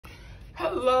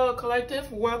Hello collective,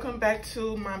 welcome back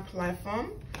to my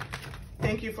platform.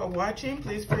 Thank you for watching.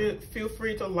 Please feel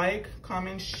free to like,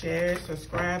 comment, share,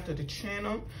 subscribe to the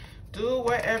channel. Do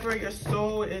whatever your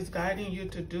soul is guiding you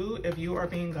to do. If you are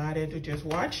being guided to just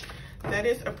watch, that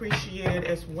is appreciated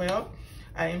as well.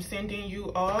 I am sending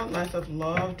you all lots of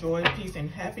love, joy, peace,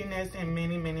 and happiness, and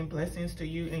many blessings to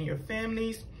you and your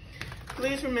families.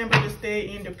 Please remember to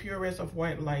stay in the purest of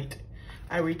white light.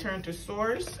 I return to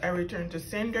source, I return to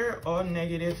sender, all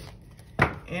negative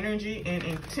energy and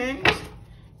intent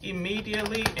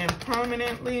immediately and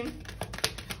permanently.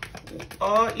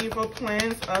 All evil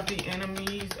plans of the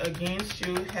enemies against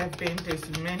you have been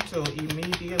dismantled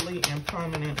immediately and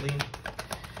permanently.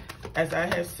 As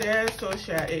I have said, so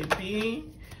shall it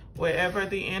be. Wherever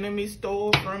the enemy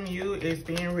stole from you is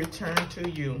being returned to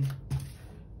you.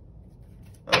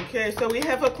 Okay, so we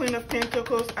have a Queen of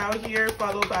Pentacles out here,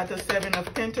 followed by the Seven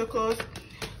of Pentacles.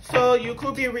 So you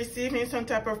could be receiving some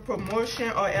type of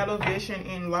promotion or elevation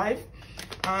in life.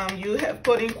 You have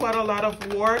put in quite a lot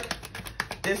of work.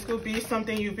 This could be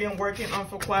something you've been working on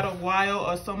for quite a while,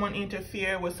 or someone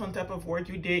interfered with some type of work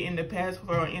you did in the past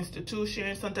for an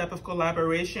institution, some type of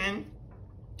collaboration.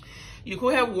 You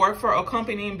could have worked for a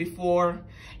company before,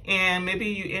 and maybe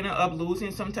you ended up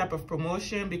losing some type of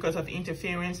promotion because of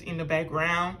interference in the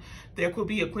background. There could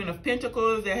be a Queen of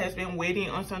Pentacles that has been waiting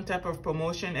on some type of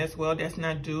promotion as well that's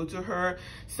not due to her.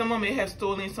 Someone may have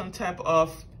stolen some type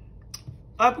of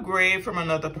upgrade from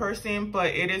another person, but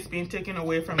it is being taken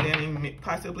away from them and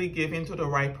possibly given to the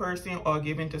right person or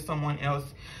given to someone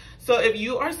else. So if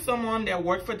you are someone that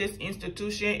worked for this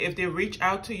institution, if they reach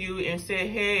out to you and say,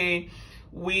 hey,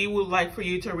 we would like for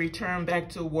you to return back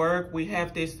to work. We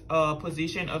have this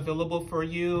position available for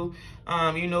you.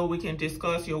 You know, we can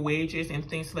discuss your wages and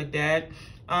things like that.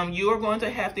 You are going to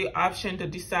have the option to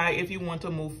decide if you want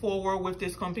to move forward with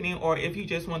this company or if you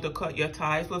just want to cut your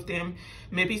ties with them.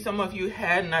 Maybe some of you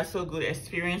had not so good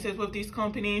experiences with these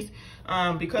companies.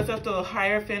 Because of the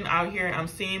Hierophant out here, I'm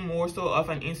seeing more so of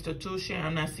an institution.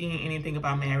 I'm not seeing anything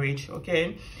about marriage,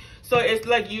 okay? So it's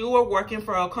like you were working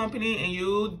for a company and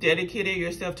you dedicated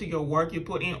yourself to your work. You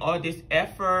put in all this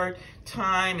effort,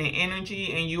 time, and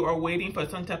energy, and you are waiting for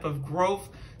some type of growth,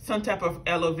 some type of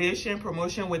elevation,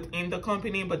 promotion within the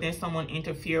company, but then someone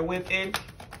interfered with it.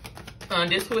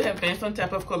 This would have been some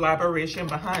type of collaboration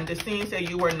behind the scenes that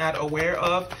you were not aware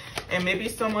of. And maybe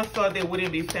someone thought they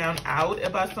wouldn't be found out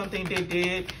about something they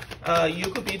did.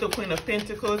 You could be the Queen of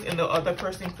Pentacles and the other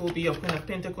person could be a Queen of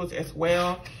Pentacles as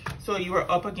well. So you are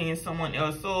up against someone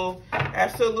else. So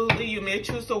absolutely, you may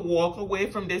choose to walk away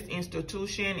from this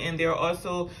institution. And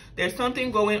there's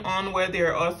something going on where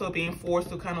they're also being forced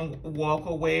to kind of walk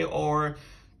away or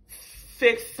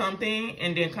fix something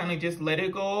and then kind of just let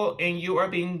it go. And you are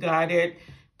being guided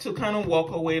to kind of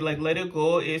walk away, like let it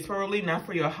go. It's probably not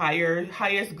for your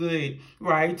highest good,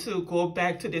 right? To go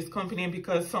back to this company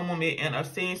because someone may end up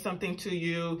saying something to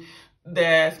you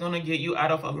that's going to get you out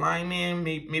of alignment,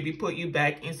 maybe put you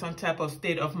back in some type of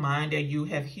state of mind that you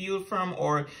have healed from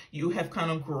or you have kind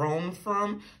of grown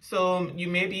from. So you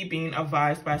may be being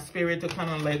advised by spirit to kind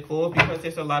of let go because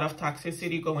there's a lot of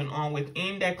toxicity going on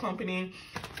within that company.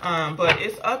 But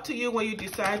it's up to you what you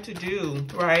decide to do,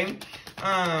 right?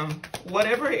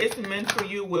 Whatever is meant for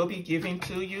you will be given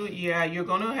to you. Yeah, you're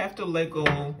going to have to let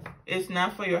go. It's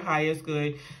not for your highest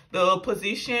good. The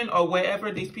position or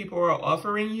wherever these people are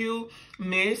offering you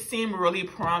may seem really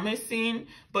promising,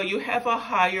 but you have a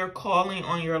higher calling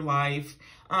on your life.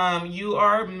 You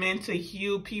are meant to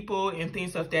heal people and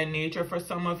things of that nature for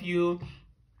some of you.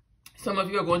 Some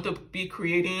of you are going to be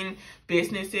creating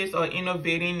businesses or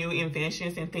innovating new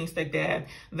inventions and things like that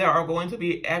are going to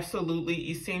be absolutely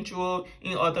essential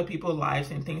in other people's lives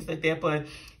and things like that. But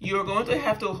you're going to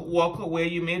have to walk away.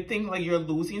 You may think like you're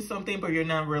losing something, but you're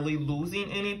not really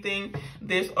losing anything.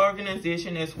 This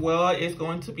organization as well is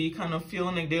going to be kind of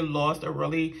feeling like they lost a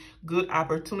really good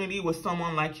opportunity with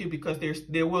someone like you because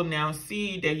they will now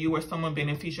see that you are someone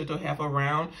beneficial to have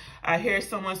around. I hear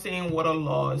someone saying what a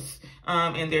loss.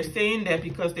 And they're saying that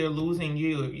because they're losing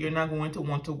you. You're not going to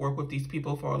want to work with these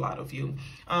people for a lot of you.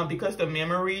 Because the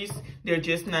memories, they're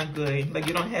just not good. Like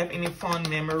you don't have any fun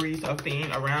memories of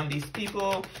being around these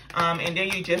people. And then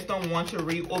you just don't want to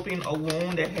reopen a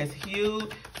wound that has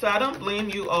healed. So I don't blame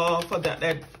you all for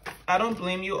that. I don't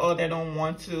blame you all that don't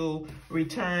want to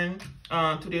return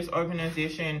to this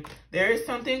organization. There is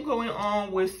something going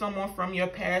on with someone from your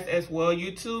past as well.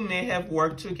 You two may have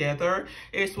worked together,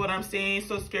 is what I'm saying.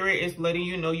 So Spirit is letting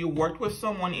you know you worked with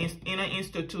someone in an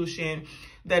institution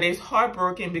that is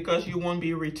heartbroken because you won't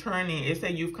be returning. It's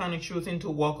that you've kind of chosen to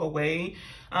walk away.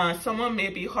 Someone may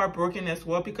be heartbroken as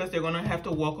well because they're going to have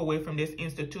to walk away from this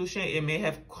institution. It may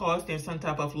have caused them some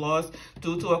type of loss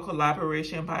due to a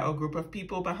collaboration by a group of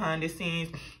people behind the scenes.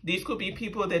 These could be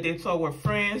people that they thought were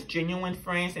friends, genuine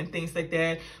friends and things like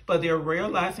that, but they're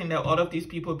realizing that all of these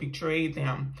people betrayed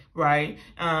them, right?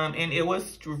 And it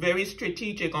was very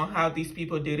strategic on how these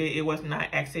people did it. It was not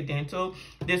accidental.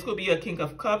 This could be a King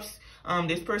of Cups.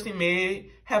 This person may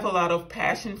have a lot of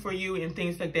passion for you and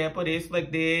things like that, but it's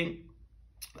like they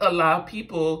allow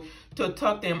people to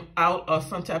talk them out of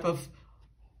some type of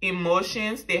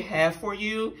emotions they have for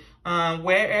you,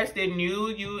 whereas they knew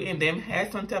you and them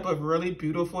had some type of really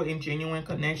beautiful and genuine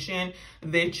connection.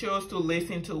 They chose to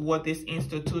listen to what this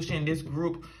institution, this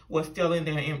group was telling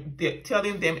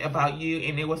them about you,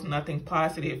 and it was nothing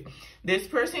positive. This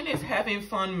person is having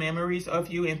fun memories of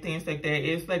you and things like that.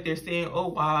 It's like they're saying, oh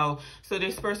wow, so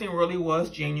this person really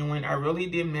was genuine. I really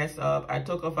did mess up. I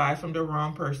took advice from the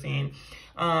wrong person.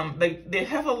 Like they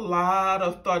have a lot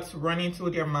of thoughts running through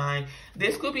their mind.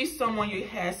 This could be someone you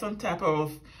had some type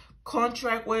of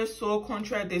contract with, soul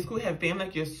contract. This could have been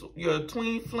like your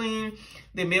twin flame.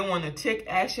 They may want to take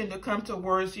action to come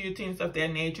towards you, things of that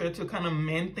nature, to kind of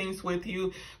mend things with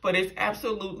you. But it's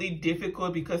absolutely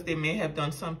difficult because they may have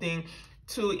done something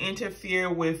to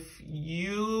interfere with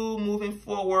you moving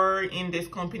forward in this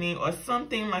company or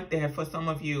something like that. For some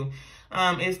of you,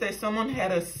 is that someone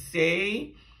had a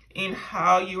say in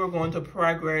how you were going to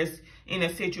progress in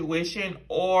a situation,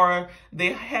 or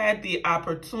they had the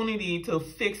opportunity to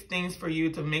fix things for you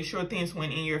to make sure things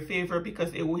went in your favor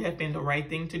because it would have been the right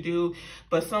thing to do,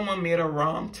 but someone made a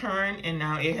wrong turn and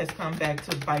now it has come back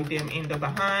to bite them in the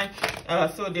behind.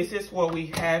 So this is what we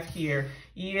have here.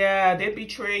 Yeah, they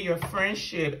betray your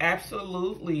friendship.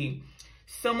 Absolutely.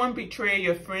 Someone betrayed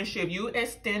your friendship. You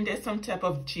extended some type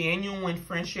of genuine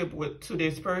friendship to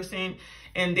this person,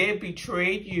 and they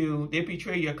betrayed you. They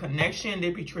betrayed your connection.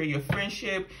 They betrayed your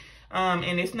friendship.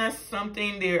 And it's not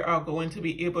something they are going to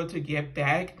be able to get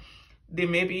back. They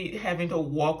may be having to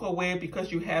walk away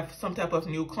because you have some type of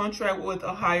new contract with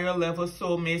a higher level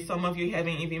soulmate. Some of you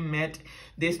haven't even met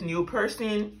this new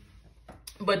person.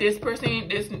 But this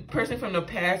person from the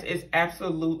past is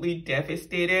absolutely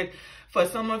devastated. For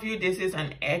some of you, this is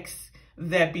an ex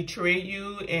that betrayed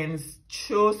you and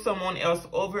chose someone else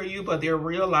over you, but they're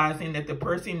realizing that the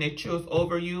person that chose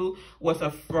over you was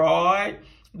a fraud.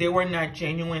 They were not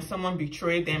genuine. Someone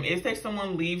betrayed them. It's like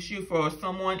someone leaves you for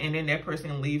someone and then that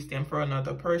person leaves them for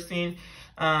another person.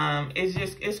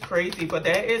 It's crazy, but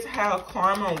that is how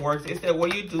karma works. It's that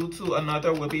what you do to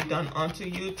another will be done unto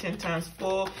you 10 times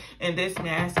full. And this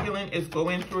masculine is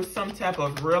going through some type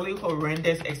of really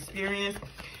horrendous experience.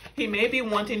 He may be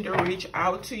wanting to reach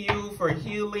out to you for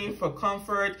healing, for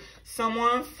comfort.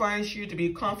 Someone finds you to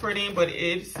be comforting, but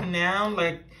it's now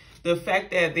like the fact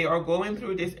that they are going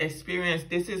through this experience,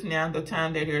 this is now the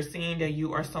time that they're seeing that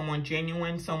you are someone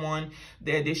genuine, someone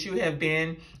that they should have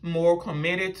been more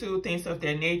committed to, things of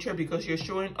that nature, because you're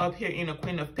showing up here in a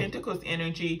Queen of Pentacles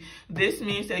energy. This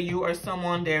means that you are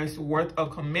someone that's worth a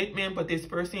commitment, but this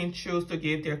person chose to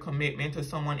give their commitment to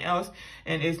someone else,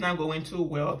 and it's not going too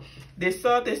well. They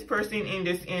saw this person in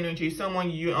this energy,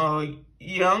 someone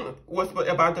young was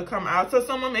about to come out. So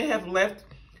someone may have left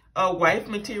a wife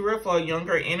material for a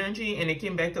younger energy and it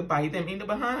came back to bite them in the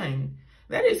behind.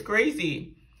 That is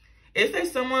crazy. It's like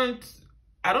someone,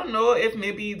 I don't know if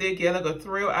maybe they get like a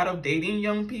thrill out of dating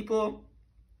young people.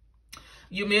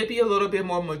 You may be a little bit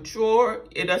more mature.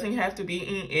 It doesn't have to be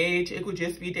in age. It could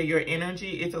just be that your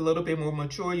energy is a little bit more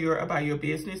mature. You're about your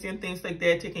business and things like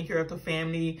that, taking care of the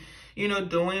family, you know,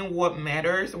 doing what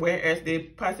matters, whereas they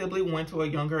possibly went to a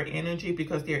younger energy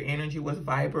because their energy was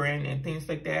vibrant and things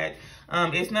like that.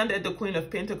 It's not that the Queen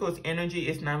of Pentacles energy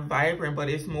is not vibrant, but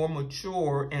it's more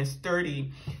mature and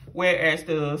sturdy, whereas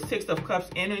the Six of Cups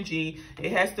energy,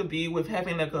 it has to be with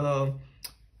having like a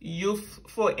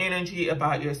youthful energy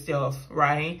about yourself,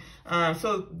 right?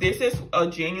 So this is a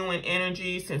genuine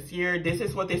energy, sincere. This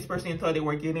is what this person thought they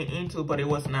were getting into, but it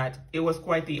was not. It was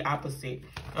quite the opposite.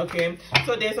 Okay,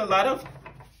 so there's a lot of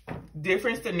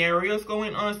different scenarios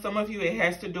going on. Some of you it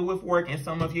has to do with work, and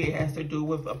some of you it has to do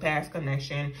with a past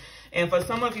connection. And for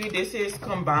some of you this is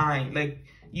combined. Like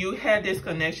you had this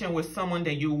connection with someone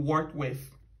that you worked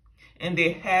with, and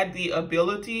they had the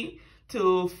ability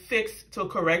to fix, to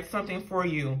correct something for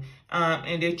you.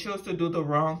 And they chose to do the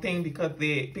wrong thing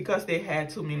because they had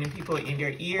too many people in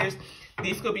their ears.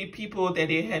 These could be people that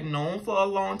they had known for a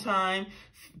long time,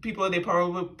 people they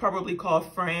probably call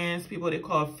friends, people they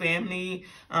call family,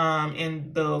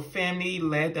 and the family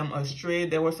led them astray.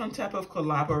 There was some type of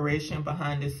collaboration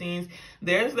behind the scenes.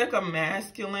 There's like a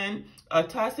masculine, a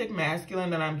toxic masculine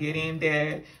that I'm getting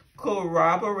that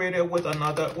corroborated with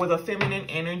a feminine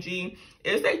energy.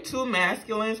 It's like two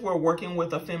masculines were working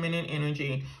with a feminine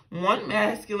energy. One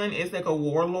masculine is like a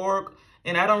warlord,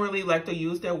 and I don't really like to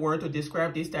use that word to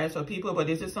describe these types of people, but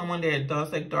this is someone that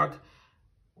does like dark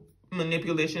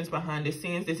manipulations behind the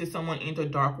scenes. This is someone into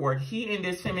dark work. He and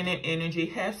this feminine energy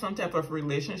has some type of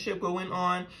relationship going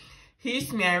on.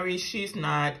 He's married, she's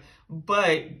not,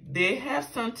 but they have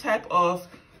some type of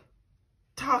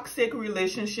toxic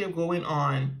relationship going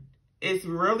on. It's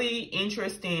really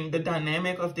interesting, the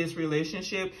dynamic of this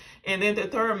relationship. And then the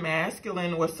third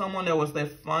masculine was someone that was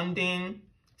like funding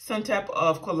some type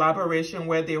of collaboration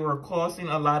where they were causing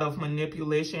a lot of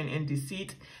manipulation and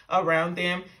deceit around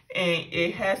them. And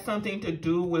it has something to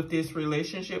do with this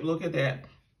relationship. Look at that.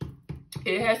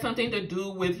 It has something to do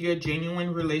with your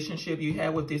genuine relationship you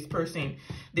have with this person,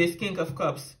 this King of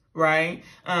Cups, right?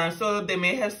 So they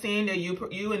may have seen that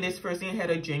you and this person had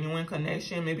a genuine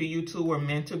connection. Maybe you two were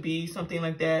meant to be, something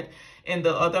like that. And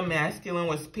the other masculine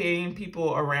was paying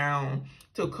people around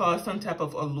to cause some type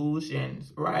of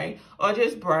illusions, right? Or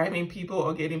just bribing people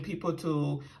or getting people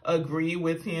to agree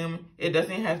with him. It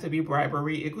doesn't have to be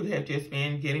bribery. It could have just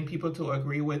been getting people to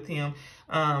agree with him.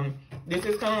 This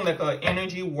is kind of like an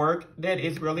energy work that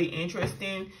is really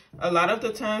interesting. A lot of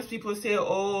the times people say,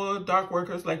 oh, dark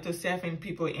workers like to siphon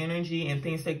people's energy and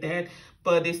things like that.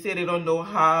 But they say they don't know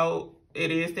how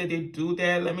it is that they do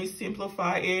that. Let me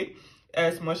simplify it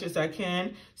as much as I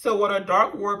can. So what a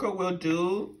dark worker will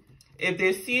do, if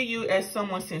they see you as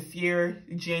someone sincere,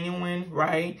 genuine,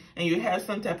 right, and you have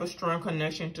some type of strong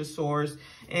connection to source,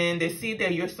 and they see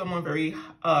that you're someone very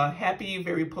happy,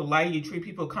 very polite, you treat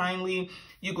people kindly,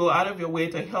 you go out of your way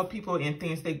to help people and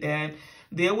things like that,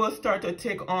 they will start to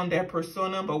take on their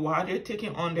persona. But while they're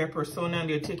taking on their persona,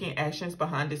 they're taking actions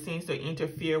behind the scenes to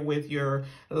interfere with your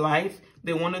life.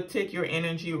 They want to take your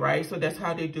energy, right? So that's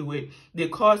how they do it. They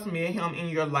cause mayhem in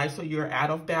your life, so you're out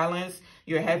of balance.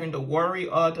 You're having to worry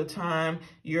all the time.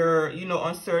 You're,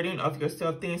 uncertain of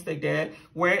yourself, things like that.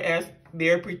 Whereas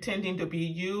they're pretending to be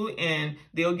you, and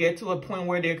they'll get to a point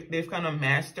where they've kind of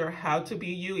mastered how to be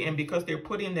you. And because they're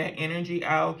putting that energy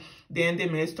out, then they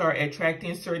may start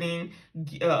attracting certain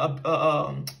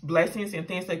blessings and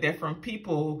things like that from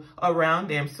people around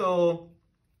them. So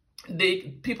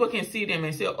people can see them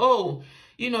and say, oh,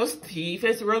 Steve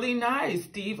is really nice.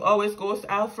 Steve always goes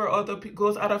out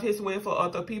of his way for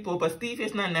other people. But Steve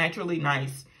is not naturally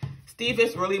nice. Steve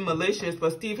is really malicious,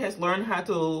 but Steve has learned how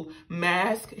to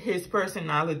mask his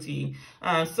personality.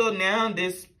 So now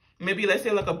maybe let's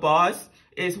say like a boss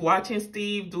is watching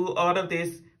Steve do all of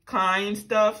this kind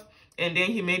stuff, and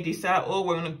then he may decide, oh,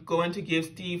 we're going to give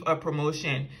Steve a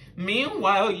promotion.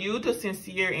 Meanwhile, you, the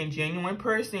sincere and genuine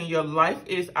person, your life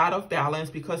is out of balance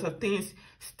because of things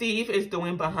Steve is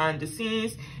doing behind the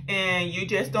scenes, and you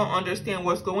just don't understand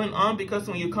what's going on, because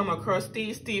when you come across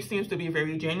Steve seems to be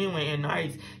very genuine and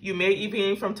nice. You may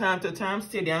even from time to time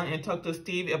sit down and talk to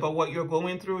Steve about what you're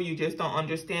going through. You just don't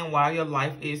understand why your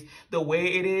life is the way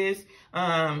it is.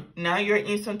 Now you're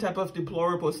in some type of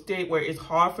deplorable state where it's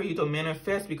hard for you to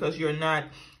manifest because you're not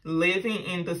living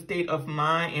in the state of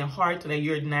mind and heart that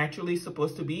you're naturally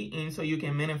supposed to be in, so you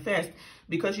can manifest,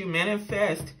 because you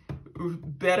manifest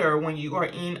better when you are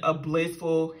in a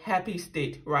blissful, happy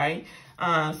state, right?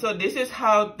 So this is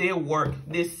how they work.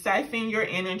 They siphon your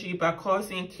energy by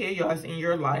causing chaos in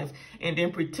your life and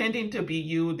then pretending to be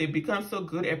you. They become so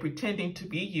good at pretending to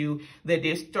be you that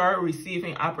they start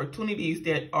receiving opportunities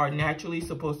that are naturally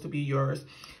supposed to be yours.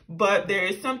 But there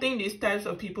is something these types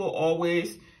of people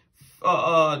always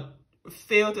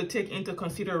fail to take into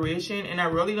consideration, and I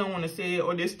really don't want to say it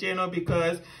on this channel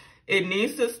because it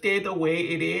needs to stay the way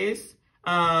it is,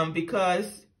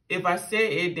 because if I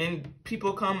say it, then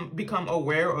people become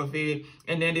aware of it,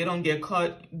 and then they don't get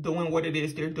caught doing what it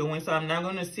is they're doing. So I'm not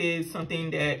going to say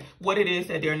what it is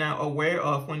that they're not aware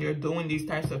of when they're doing these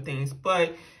types of things.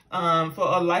 But for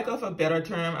a lack of a better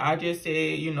term, I just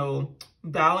say,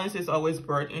 balance is always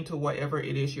brought into whatever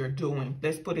it is you're doing.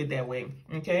 Let's put it that way,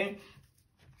 okay?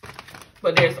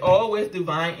 But there's always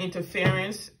divine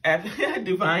interference.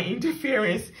 Divine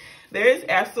interference. There is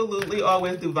absolutely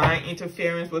always divine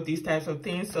interference with these types of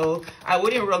things. So I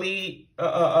wouldn't really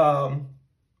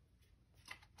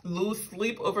lose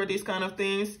sleep over these kind of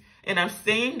things. And I'm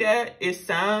saying that it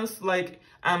sounds like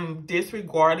I'm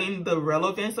disregarding the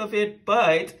relevance of it,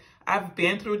 but I've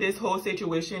been through this whole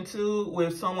situation too,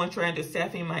 with someone trying to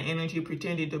sap in my energy,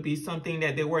 pretending to be something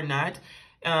that they were not.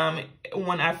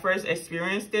 When I first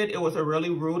experienced it, it was a really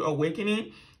rude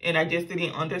awakening, and I just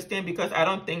didn't understand, because I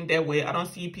don't think that way. I don't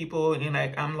see people and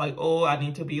like, I'm like, oh, I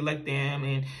need to be like them.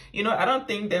 And, you know, I don't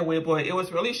think that way, but it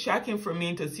was really shocking for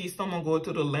me to see someone go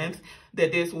to the lengths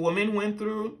that this woman went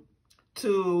through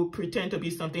to pretend to be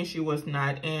something she was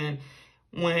not. And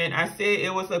when I say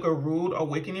it was like a rude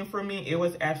awakening for me, it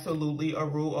was absolutely a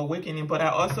rude awakening. But I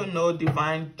also know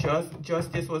divine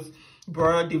justice was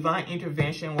brought, divine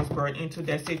intervention was brought into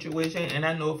that situation. And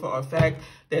I know for a fact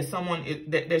that someone is,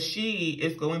 that she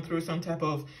is going through some type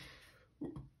of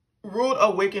rude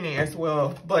awakening as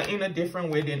well, but in a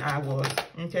different way than I was.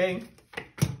 Okay.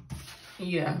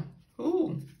 Yeah.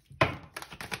 Ooh.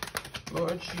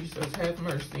 Lord Jesus, have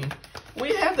mercy.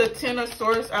 We have the Ten of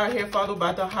Swords out here, followed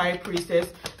by the High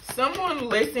Priestess. Someone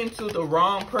listened to the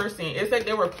wrong person. It's like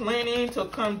they were planning to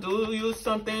come do you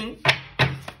something.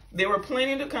 They were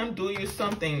planning to come do you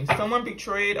something. Someone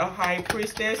betrayed a High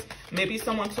Priestess. Maybe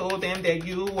someone told them that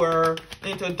you were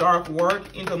into dark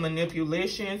work, into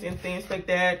manipulations and things like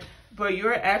that. But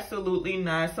you're absolutely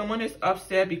not. Someone is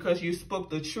upset because you spoke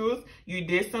the truth. You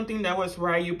did something that was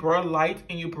right. You brought light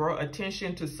and you brought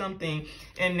attention to something.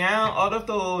 And now all of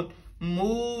the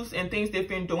moves and things they've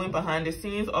been doing behind the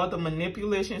scenes, all the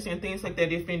manipulations and things like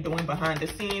that they've been doing behind the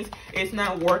scenes, it's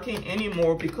not working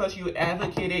anymore because you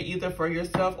advocated either for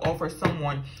yourself or for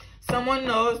someone. Someone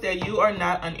knows that you are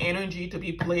not an energy to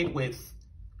be played with.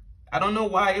 I don't know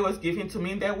why it was given to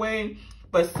me that way,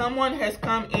 but someone has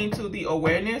come into the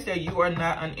awareness that you are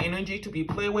not an energy to be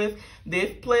played with.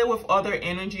 They've played with other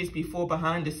energies before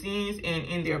behind the scenes and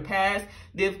in their past.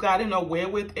 They've gotten away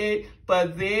with it,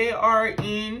 but they are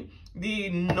in the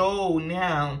know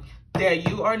now that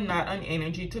you are not an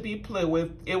energy to be played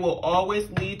with. It will always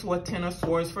lead to a Ten of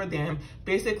Swords for them.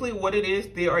 Basically, what it is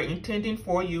they are intending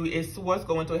for you is what's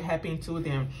going to happen to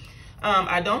them.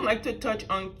 I don't like to touch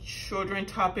on children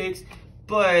topics,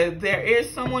 but there is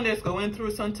someone that's going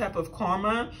through some type of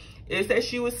karma. Is that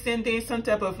she was sending some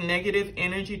type of negative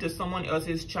energy to someone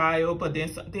else's child, but then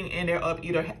something ended up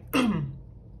either...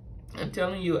 I'm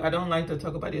telling you, I don't like to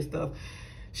talk about this stuff.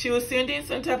 She was sending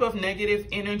some type of negative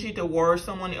energy towards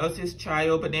someone else's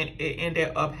child, but then it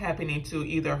ended up happening to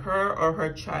either her or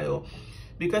her child.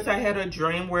 Because I had a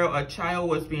dream where a child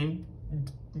was being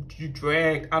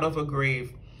dragged out of a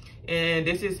grave. And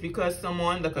this is because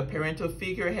someone, like a parental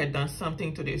figure, had done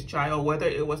something to this child, whether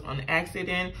it was an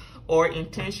accident or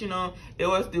intentional. It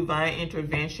was divine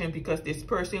intervention because this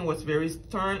person was very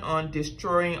stern on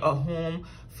destroying a home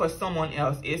for someone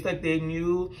else. It's like they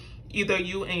knew either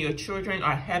you and your children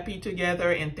are happy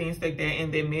together and things like that,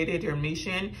 and they made it their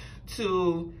mission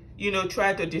to, you know,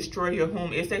 try to destroy your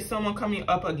home. It's like someone coming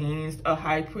up against a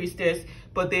High Priestess,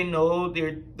 but they know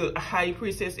the High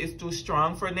Priestess is too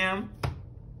strong for them.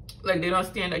 Like, they don't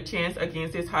stand a chance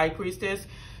against this High Priestess.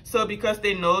 So because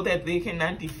they know that they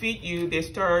cannot defeat you, they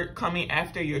start coming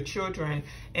after your children.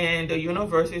 And the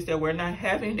universe is that we're not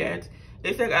having that.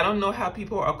 It's like, I don't know how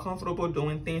people are comfortable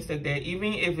doing things like that.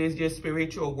 Even if it's just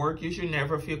spiritual work, you should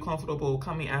never feel comfortable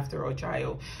coming after a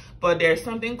child. But there's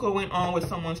something going on with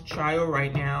someone's child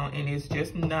right now, and it's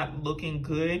just not looking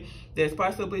good. There's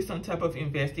possibly some type of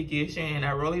investigation, and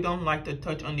I really don't like to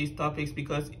touch on these topics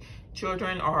because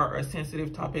children are a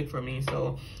sensitive topic for me.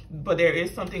 So, but there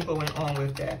is something going on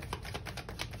with that.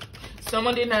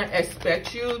 Someone did not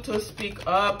expect you to speak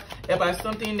up about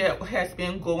something that has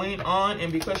been going on,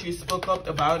 and because you spoke up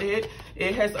about it,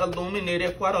 it has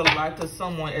illuminated quite a lot to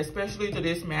someone, especially to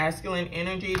this masculine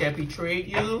energy that betrayed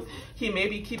you. He may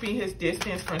be keeping his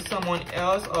distance from someone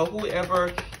else or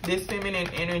whoever this feminine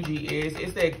energy is.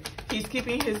 It's like he's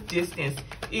keeping his distance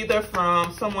either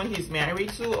from someone he's married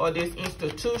to or this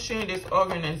institution, this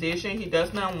organization. He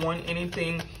does not want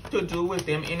anything to do with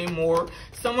them anymore.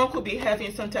 Someone could be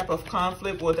having some type of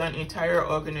conflict with an entire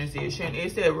organization.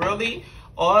 Is that really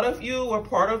all of you were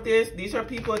part of this? These are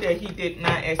people that he did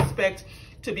not expect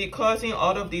to be causing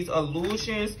all of these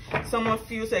illusions. Someone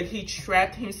feels like he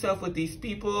trapped himself with these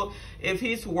people. If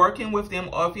he's working with them,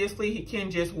 obviously he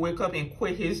can't just wake up and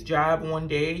quit his job one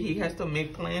day. He has to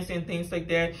make plans and things like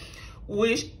that,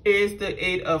 which is the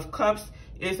Eight of Cups.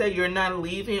 Is that you're not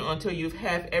leaving until you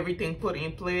have everything put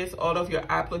in place. All of your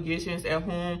obligations at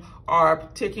home are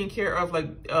taken care of, like,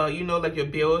 you know, like your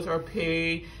bills are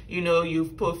paid, you know,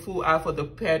 you've put food out for the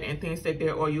pet and things like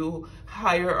that, or you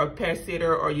hire a pet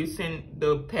sitter, or you send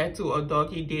the pet to a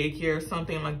doggy daycare,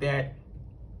 something like that.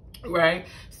 right?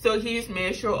 So he's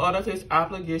made sure all of his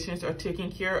obligations are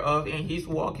taken care of, and he's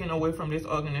walking away from this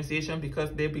organization because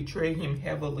they betrayed him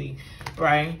heavily,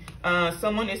 right?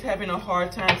 Someone is having a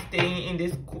hard time staying in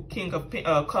this King of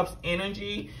Cups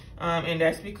energy, and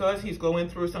that's because he's going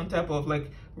through some type of like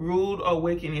rude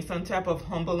awakening, some type of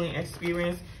humbling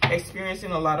experience,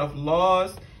 experiencing a lot of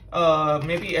loss,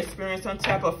 maybe experience some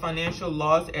type of financial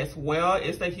loss as well.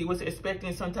 It's like he was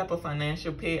expecting some type of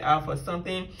financial payout for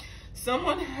something.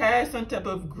 Someone has some type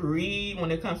of greed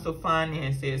when it comes to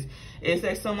finances. It's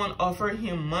like someone offered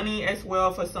him money as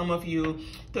well, for some of you,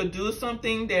 to do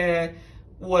something that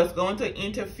was going to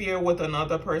interfere with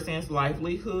another person's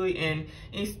livelihood, and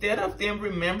instead of them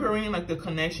remembering like the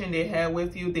connection they had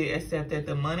with you, they accepted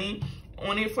the money,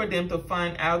 only for them to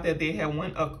find out that they had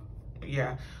went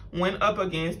up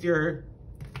against your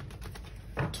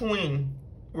twin,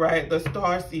 right? The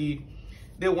star seed.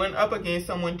 They went up against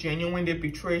someone genuine. They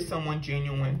betrayed someone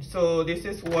genuine. So this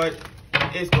is what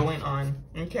is going on,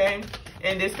 okay?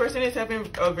 And this person is having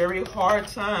a very hard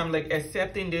time like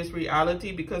accepting this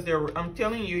reality, because I'm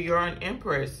telling you, you're an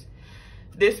empress.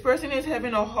 This person is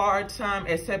having a hard time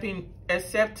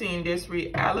accepting this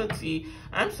reality.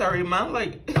 I'm sorry, my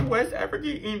like West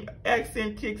African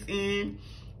accent kicks in.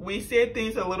 We say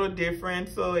things a little different,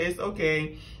 so it's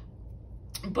okay.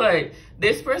 But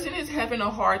this person is having a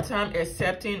hard time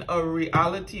accepting a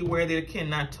reality where they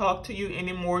cannot talk to you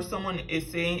anymore. Someone is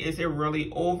saying, is it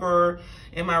really over?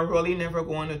 Am I really never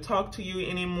going to talk to you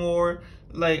anymore?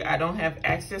 Like, I don't have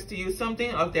access to you,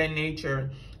 something of that nature.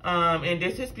 And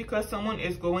this is because someone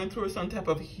is going through some type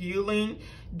of healing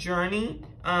journey.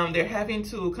 They're having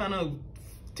to kind of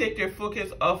take their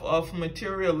focus off of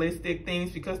materialistic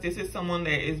things, because this is someone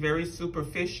that is very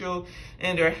superficial,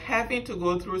 and they're having to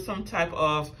go through some type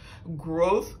of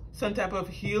growth, some type of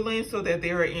healing, so that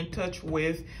they are in touch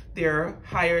with their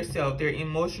higher self, their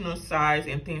emotional sides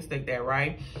and things like that,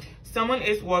 right? Someone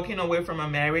is walking away from a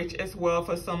marriage as well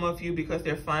for some of you, because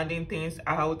they're finding things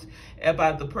out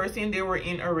about the person they were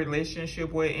in a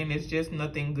relationship with, and it's just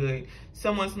nothing good.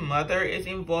 Someone's mother is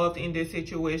involved in this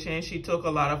situation. She took a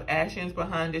lot of actions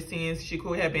behind the scenes. She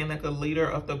could have been like a leader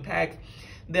of the pack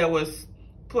that was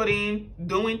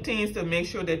doing things to make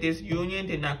sure that this union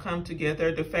did not come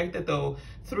together. The fact that the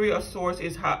Three of Swords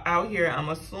is out here, I'm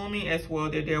assuming as well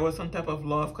that there was some type of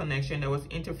love connection that was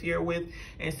interfered with,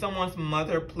 and someone's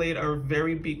mother played a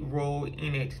very big role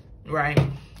in it, right?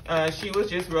 She was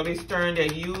just really stern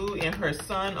that you and her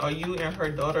son, or you and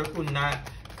her daughter, could not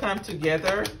come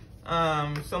together.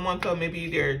 Someone thought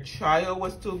maybe their child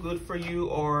was too good for you,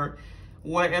 or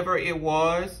whatever it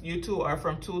was. You two are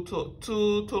from two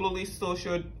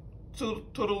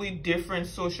totally different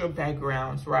social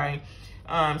backgrounds, right?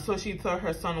 So she thought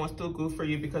her son was too good for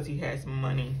you because he has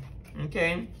money,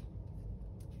 okay?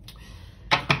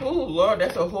 Oh Lord,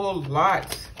 that's a whole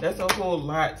lot. That's a whole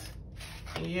lot.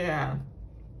 Yeah.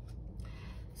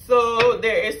 So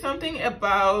there is something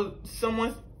about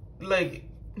someone's like,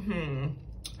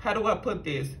 how do I put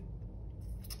this?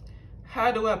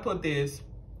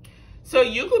 So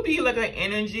you could be like an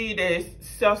energy that is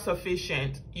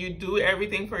self-sufficient. You do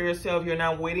everything for yourself. You're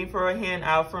not waiting for a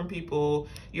handout from people.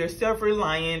 You're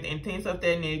self-reliant and things of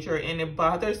that nature. And it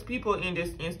bothers people in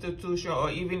this institution, or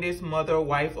even this mother,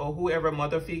 wife, or whoever,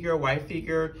 mother figure, wife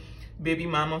figure, baby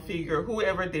mama figure,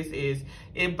 whoever this is.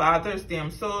 It bothers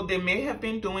them. So they may have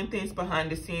been doing things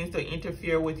behind the scenes to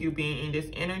interfere with you being in this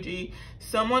energy.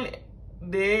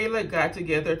 They like got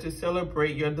together to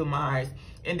celebrate your demise.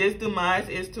 And this demise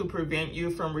is to prevent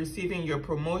you from receiving your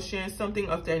promotion, something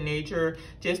of that nature,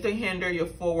 just to hinder your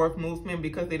forward movement,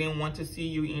 because they didn't want to see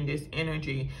you in this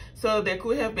energy. So there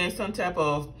could have been some type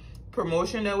of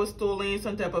promotion that was stolen,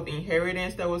 some type of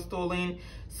inheritance that was stolen,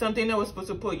 something that was supposed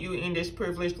to put you in this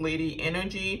privileged lady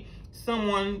energy.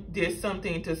 Someone did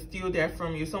something to steal that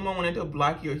from you. Someone wanted to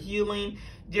block your healing.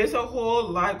 Just a whole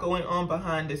lot going on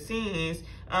behind the scenes.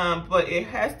 But it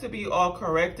has to be all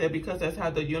corrected, because that's how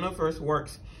the universe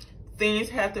works. Things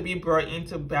have to be brought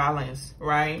into balance,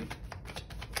 right?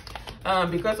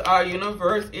 Because our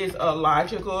universe is a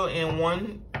logical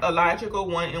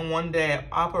one, and one that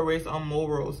operates on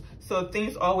morals. So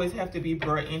things always have to be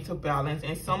brought into balance,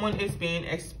 and someone is being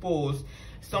exposed.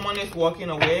 Someone is walking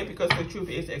away because the truth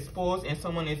is exposed, and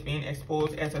someone is being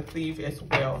exposed as a thief as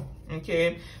well,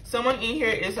 okay? Someone in here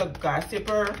is a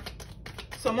gossiper.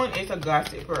 Someone is a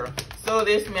gossiper. So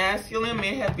this masculine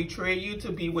may have betrayed you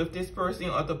to be with this person,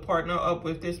 or to partner up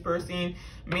with this person.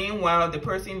 Meanwhile, the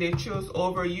person they chose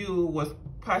over you was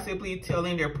possibly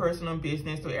telling their personal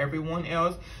business to everyone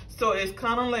else. So it's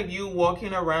kind of like you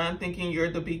walking around thinking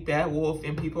you're the big bad wolf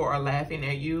and people are laughing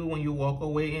at you when you walk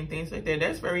away and things like that.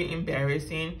 That's very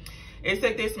embarrassing. It's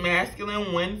like this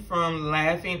masculine went from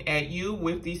laughing at you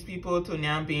with these people to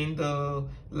now being the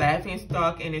laughing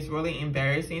stock, and it's really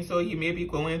embarrassing. So he may be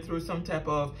going through some type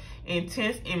of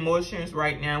intense emotions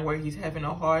right now where he's having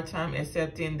a hard time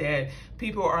accepting that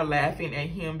people are laughing at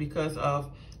him because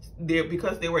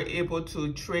they were able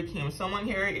to trick him. Someone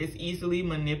here is easily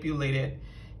manipulated.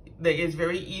 That it's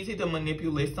very easy to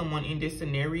manipulate someone in this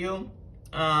scenario.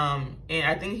 And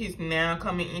I think he's now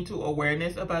coming into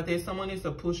awareness about this. Someone is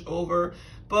a pushover,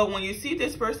 but when you see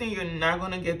this person, you're not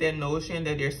going to get that notion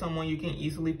that there's someone you can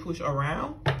easily push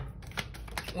around,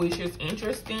 which is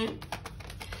interesting.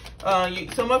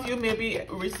 Some of you may be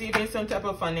receiving some type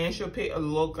of financial pay.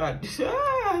 Look at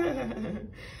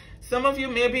some of you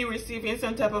may be receiving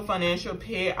some type of financial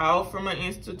payout from an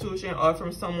institution or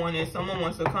from someone, and someone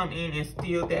wants to come in and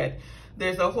steal that.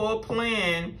 There's a whole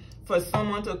plan for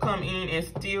someone to come in and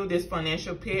steal this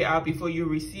financial payout before you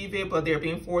receive it, but they're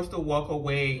being forced to walk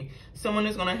away. Someone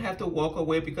is going to have to walk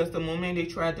away because the moment they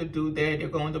try to do that, they're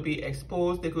going to be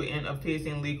exposed. They could end up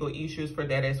facing legal issues for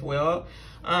that as well.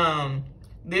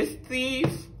 There's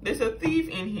a thief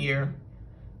in here.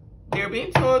 They're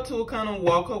being told to kind of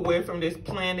walk away from this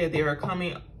plan that they are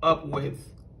coming up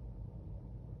with.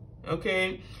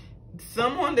 Okay?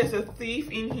 Someone that's a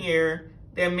thief in here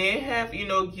that may have,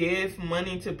 give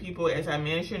money to people, as I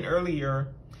mentioned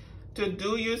earlier, to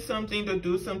do you something, to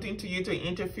do something to you, to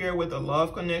interfere with a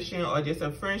love connection or just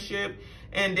a friendship.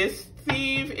 And this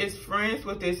thief is friends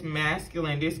with this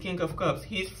masculine, this King of Cups.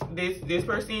 This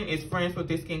person is friends with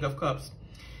this King of Cups.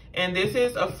 And this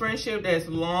is a friendship that's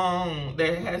long,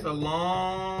 that has a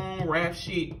long rap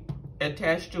sheet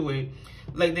attached to it.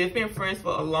 Like they've been friends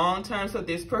for a long time. So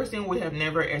this person would have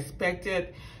never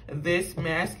expected this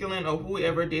masculine or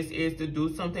whoever this is to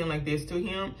do something like this to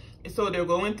him. So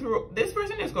this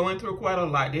person is going through quite a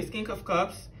lot. This King of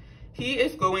Cups, he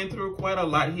is going through quite a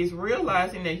lot. He's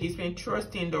realizing that he's been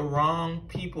trusting the wrong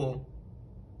people.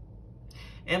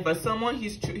 And for someone,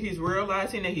 he's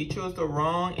realizing that he chose the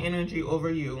wrong energy over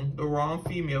you, the wrong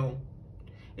female.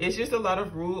 It's just a lot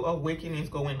of rude awakenings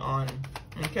going on,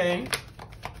 okay?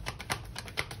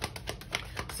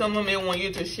 Someone may want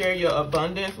you to share your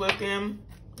abundance with them.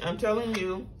 I'm telling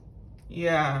you,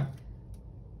 yeah,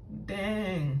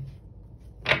 dang.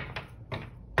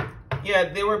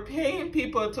 Yeah, they were paying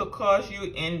people to cause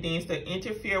you endings, to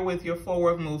interfere with your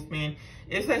forward movement.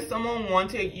 It's like someone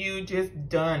wanted you just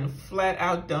done, flat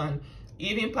out done,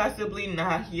 even possibly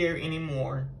not here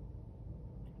anymore.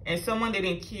 And someone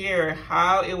didn't care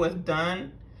how it was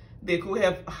done. They could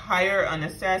have hired an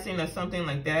assassin or something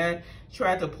like that,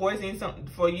 tried to poison something.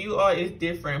 For you all, it's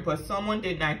different, but someone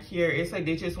did not care. It's like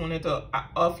they just wanted to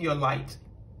off your light.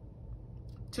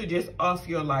 To just off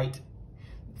your light.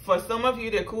 For some of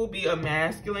you, there could be a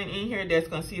masculine in here that's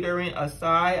considering a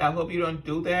side. I hope you don't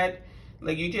do that.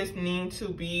 Like, you just need to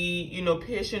be,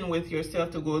 patient with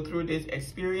yourself to go through this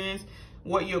experience.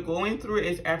 What you're going through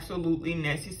is absolutely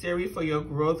necessary for your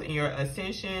growth and your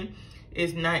ascension.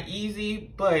 It's not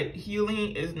easy, but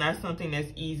healing is not something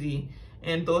that's easy.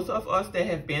 And those of us that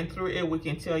have been through it, we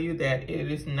can tell you that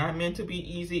it is not meant to be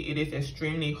easy. It is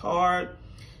extremely hard.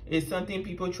 It's something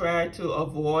people try to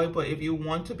avoid, but if you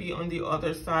want to be on the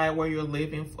other side where you're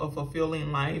living a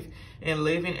fulfilling life and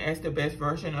living as the best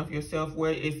version of yourself,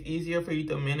 where it's easier for you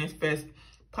to manifest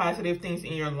positive things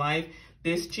in your life,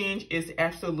 this change is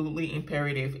absolutely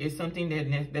imperative. It's something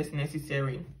that's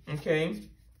necessary, okay?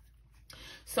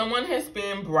 Someone has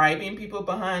been bribing people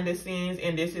behind the scenes,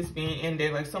 and this is being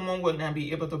ended. Like, someone will not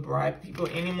be able to bribe people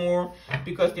anymore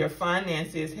because their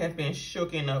finances have been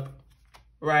shooken up,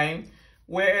 right?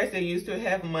 Whereas they used to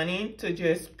have money to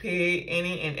just pay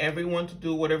any and everyone to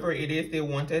do whatever it is they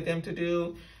wanted them to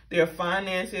do, their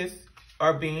finances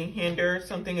are being hindered.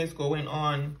 Something is going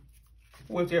on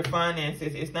with their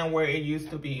finances. It's not where it used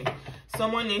to be.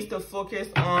 Someone needs to focus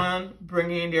on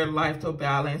bringing their life to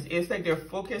balance. It's like they're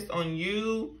focused on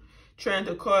you, trying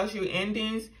to cause you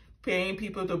endings, paying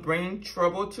people to bring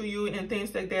trouble to you and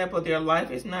things like that, but their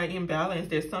life is not in balance.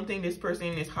 There's something this person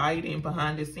is hiding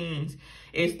behind the scenes.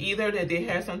 It's either that they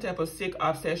have some type of sick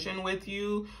obsession with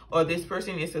you, or this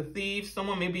person is a thief.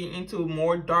 Someone may be into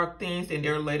more dark things and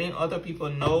they're letting other people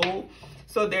know.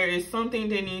 So there is something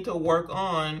they need to work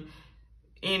on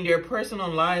in their personal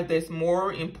life that's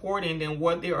more important than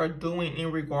what they are doing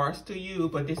in regards to you.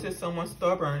 But this is someone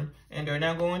stubborn, and they're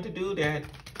not going to do that.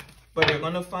 But they're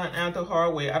going to find out the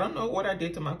hard way. I don't know what I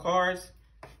did to my cards.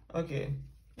 Okay,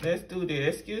 let's do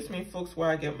this. Excuse me, folks, while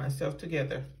I get myself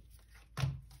together.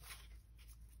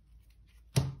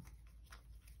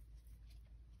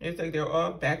 It's like they're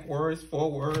all backwards,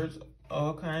 forwards,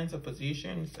 all kinds of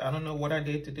positions. I don't know what I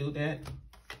did to do that.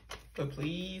 But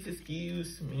please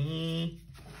excuse me.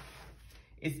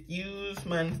 Excuse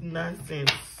my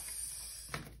nonsense.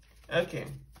 Okay.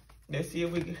 Let's see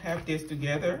if we can have this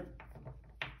together.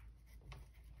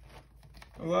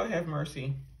 Lord have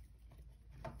mercy.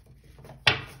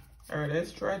 All right,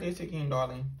 let's try this again,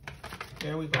 darling.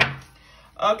 There we go.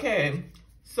 Okay.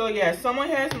 So yeah, someone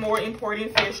has more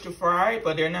important fish to fry,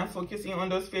 but they're not focusing on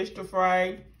those fish to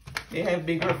fry. They have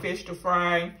bigger fish to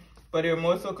fry, but they're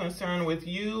more so concerned with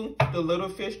you, the little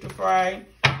fish to fry.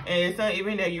 And it's not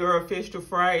even that you're a fish to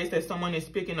fry, it's that someone is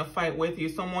picking a fight with you.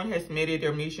 Someone has made it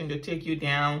their mission to take you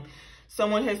down.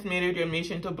 Someone has made it their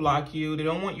mission to block you. They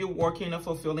don't want you working a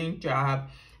fulfilling job.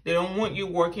 They don't want you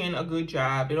working a good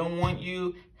job. They don't want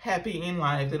you happy in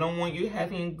life. They don't want you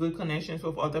having good connections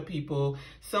with other people.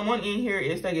 Someone in here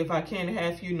is like, if I can't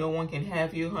have you, no one can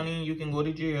have you, honey. You can go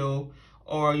to jail,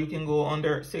 or you can go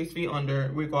under 6 feet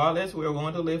under. Regardless, we're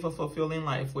going to live a fulfilling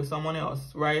life with someone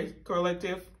else, right,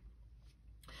 collective?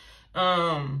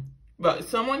 But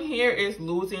someone here is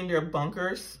losing their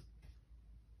bunkers.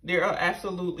 They are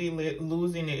absolutely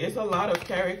losing it. It's a lot of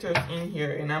characters in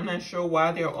here, and I'm not sure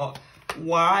why they're all,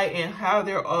 why and how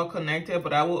they're all connected,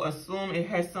 but I will assume it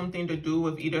has something to do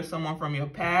with either someone from your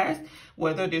past,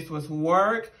 whether this was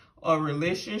work or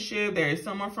relationship. There is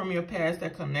someone from your past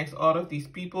that connects all of these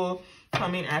people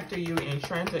coming after you and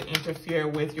trying to interfere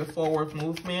with your forward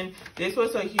movement. This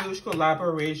was a huge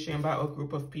collaboration by a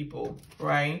group of people,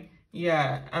 right?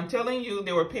 Yeah, I'm telling you,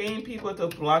 they were paying people to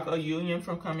block a union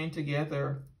from coming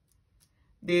together.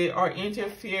 They are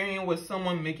interfering with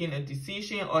someone making a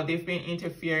decision, or they've been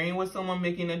interfering with someone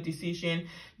making a decision.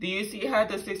 Do you see how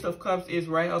the Six of Cups is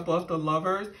right above the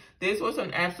Lovers? This was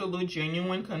an absolute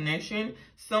genuine connection.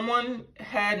 Someone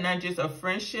had not just a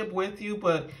friendship with you,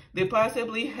 but they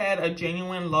possibly had a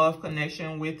genuine love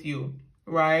connection with you,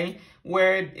 right?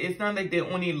 Where it's not like they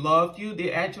only loved you,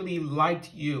 they actually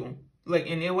liked you. Like,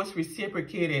 and it was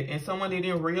reciprocated, and someone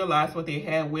didn't realize what they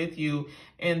had with you,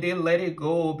 and they let it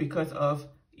go because of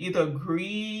either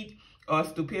greed or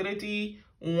stupidity,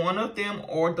 one of them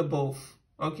or the both,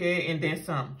 okay, and then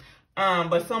some.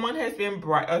 But someone has been,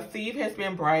 a thief has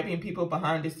been bribing people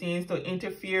behind the scenes to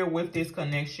interfere with this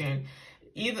connection.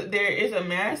 Either there is a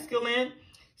masculine,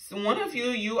 so one of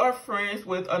you are friends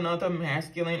with another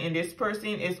masculine, and this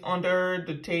person is under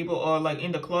the table or like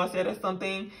in the closet or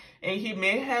something, and he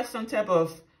may have some type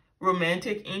of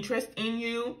romantic interest in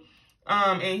you,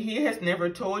 and he has never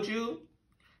told you.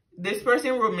 This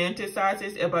person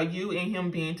romanticizes about you and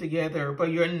him being together,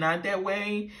 but you're not that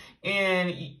way.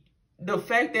 And the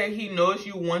fact that he knows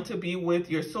you want to be with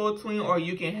your soul twin, or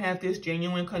you can have this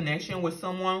genuine connection with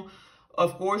someone.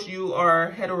 Of course, you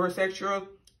are heterosexual.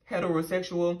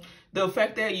 The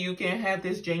fact that you can have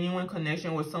this genuine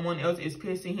connection with someone else is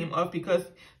pissing him off, because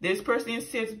this person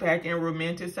sits back and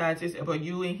romanticizes about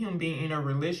you and him being in a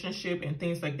relationship and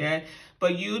things like that.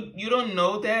 But you don't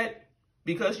know that,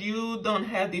 because you don't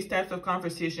have these types of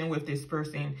conversation with this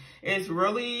person. It's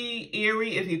really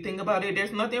eerie if you think about it.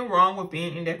 There's nothing wrong with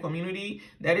being in that community.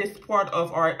 That is part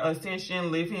of our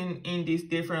ascension, living in these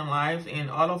different lives, and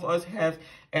all of us have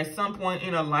at some point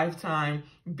in a lifetime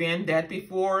been that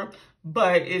before.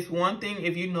 But it's one thing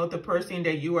if you know the person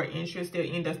that you are interested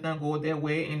in does not go that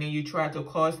way, and then you try to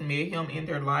cause mayhem in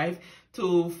their life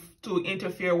to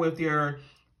interfere with their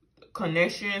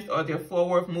connections or their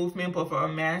forward movement. But for a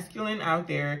masculine out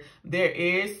there, there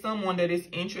is someone that is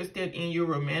interested in you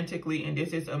romantically, and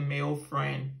this is a male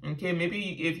friend. Okay,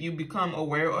 maybe if you become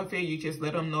aware of it, you just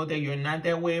let them know that you're not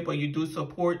that way, but you do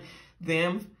support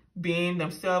them being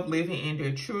themselves, living in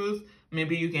their truth.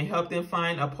 Maybe you can help them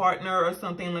find a partner or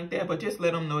something like that, but just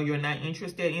let them know you're not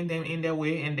interested in them in that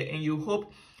way, and you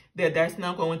hope that that's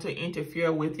not going to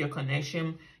interfere with your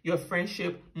connection, your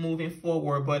friendship moving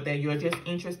forward, but that you're just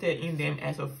interested in them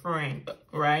as a friend,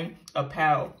 right? A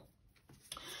pal.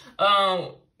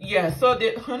 Yeah, so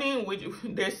honey,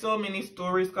 there's so many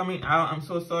stories coming out. I'm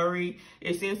so sorry.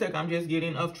 It seems like I'm just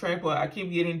getting off track, but I keep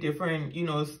getting different,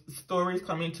 stories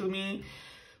coming to me.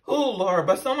 Oh, Lord.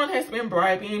 But someone has been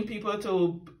bribing people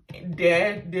to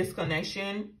dead this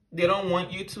connection. They don't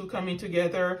want you two coming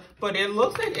together, but it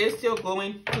looks like it's still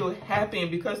going to happen,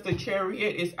 because the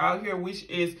Chariot is out here, which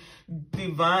is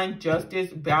divine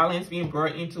justice, balance being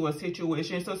brought into a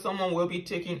situation. So someone will be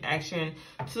taking action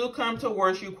to come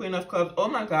towards you, Queen of Cups. Oh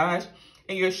my gosh.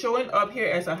 And you're showing up here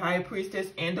as a High Priestess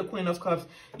and the Queen of Cups.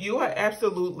 You are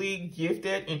absolutely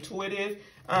gifted, intuitive.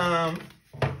 That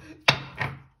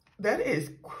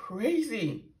is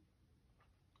crazy.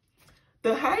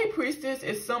 The High Priestess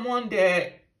is someone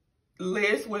that,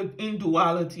 lives in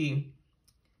duality,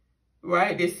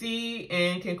 right? They see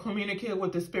and can communicate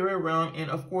with the spirit realm and,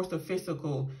 of course, the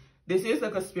physical. This is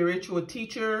like a spiritual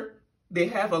teacher. They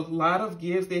have a lot of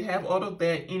gifts. They have all of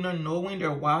that inner knowing,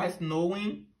 their wise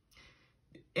knowing.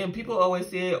 And people always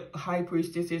say high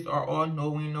priestesses are all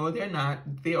knowing. No, they're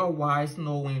not. They are wise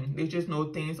knowing. They just know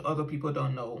things other people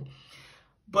don't know.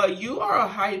 But you are a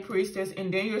high priestess,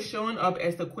 and then you're showing up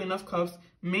as the Queen of Cups,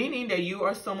 meaning that you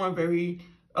are someone very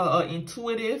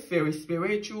intuitive, very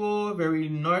spiritual, very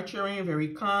nurturing, very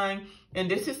kind.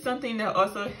 And this is something that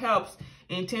also helps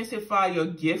intensify your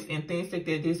gifts and things like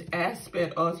that. This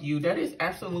aspect of you, that is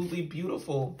absolutely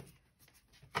beautiful.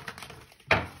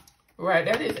 Right,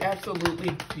 that is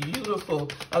absolutely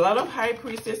beautiful. A lot of high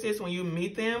priestesses, when you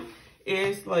meet them,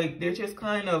 it's like they're just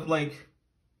kind of like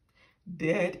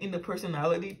dead in the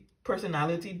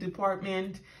personality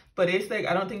department. But it's like,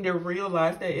 I don't think they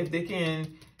realize that if they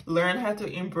can learn how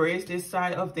to embrace this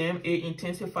side of them, it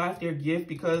intensifies their gift,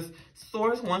 because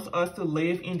Source wants us to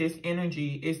live in this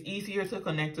energy. It's easier to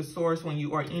connect to Source when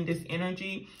you are in this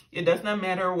energy. It does not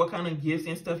matter what kind of gifts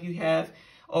and stuff you have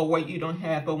or what you don't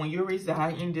have, but when you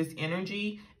reside in this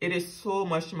energy, it is so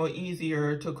much more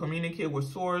easier to communicate with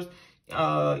Source,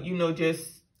 you know,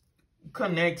 just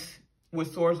connect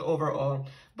with Source overall.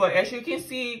 But as you can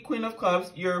see, Queen of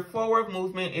Cups, your forward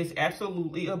movement is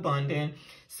absolutely abundant.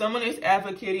 Someone is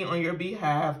advocating on your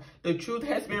behalf. The truth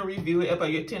has been revealed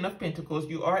about your 10 of Pentacles.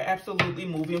 You are absolutely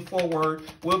moving forward.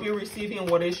 Will be receiving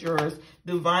what is yours.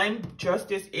 Divine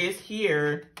justice is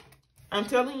here. I'm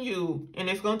telling you, and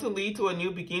it's going to lead to a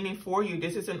new beginning for you.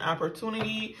 This is an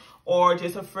opportunity or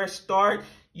just a fresh start.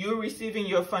 You receiving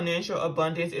your financial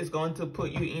abundance is going to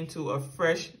put you into a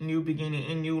fresh new beginning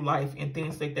in new life and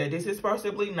things like that. This is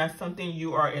possibly not something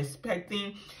you are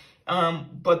expecting.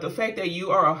 But the fact that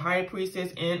you are a high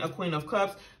priestess and a Queen of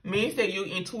Cups means that you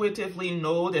intuitively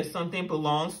know that something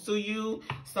belongs to you.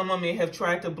 Someone may have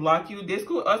tried to block you. This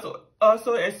could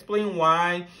also explain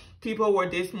why people were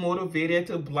this motivated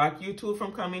to block you two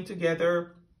from coming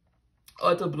together,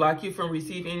 or to block you from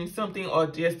receiving something, or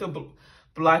just to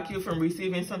block you from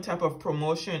receiving some type of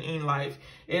promotion in life.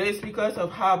 It is because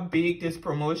of how big this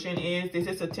promotion is. This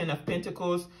is a 10 of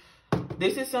Pentacles.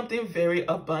 This is something very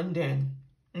abundant.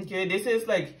 Okay, this is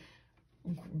like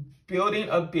building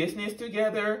a business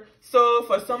together. So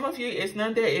for some of you, it's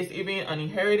not that it's even an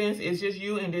inheritance. It's just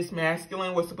you and this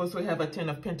masculine was supposed to have a 10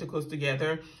 of Pentacles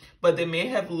together, but they may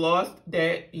have lost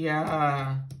that.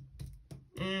 Yeah.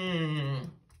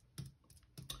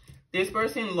 This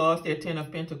person lost their 10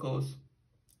 of Pentacles,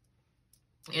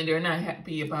 and they're not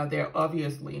happy about that,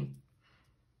 obviously.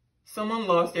 Someone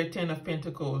lost their 10 of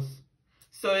Pentacles.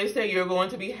 So it's that you're going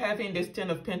to be having this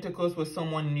 10 of Pentacles with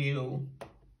someone new.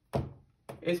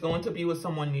 It's going to be with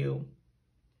someone new.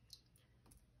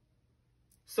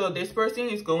 So this person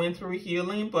is going through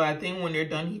healing, but I think when they're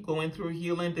done going through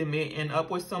healing, they may end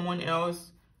up with someone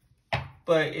else.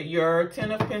 But your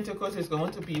 10 of Pentacles is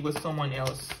going to be with someone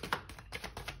else.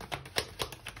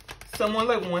 Someone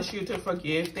like wants you to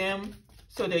forgive them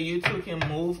so that you two can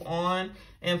move on.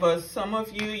 And for some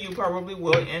of you, you probably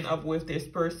will end up with this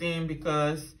person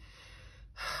because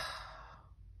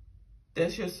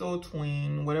that's your soul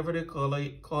twin, whatever they call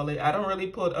it. I don't really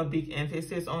put a big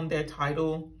emphasis on that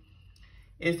title.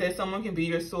 It's that someone can be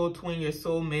your soul twin, your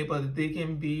soulmate, but they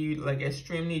can be like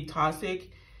extremely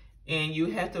toxic. And you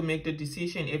have to make the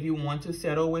decision if you want to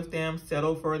settle with them,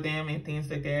 settle for them, and things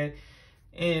like that.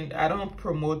 And I don't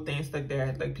promote things like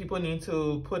that. Like, people need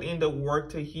to put in the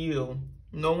work to heal.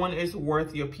 No one is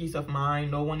worth your peace of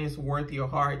mind. No one is worth your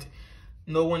heart.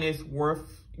 No one is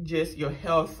worth just your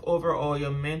health overall,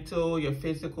 your mental, your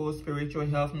physical, spiritual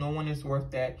health. No one is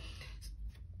worth that.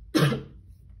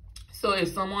 So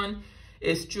if someone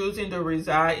is choosing to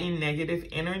reside in negative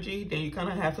energy, then you kind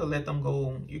of have to let them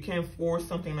go. You can't force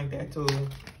something like that to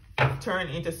turn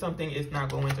into something it's not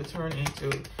going to turn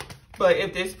into. But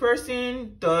if this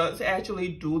person does actually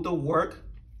do the work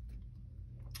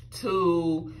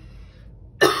to,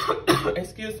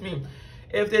 excuse me,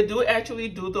 if they do actually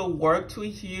do the work to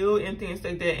heal and things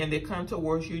like that, and they come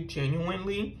towards you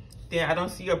genuinely, then I don't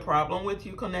see a problem with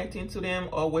you connecting to them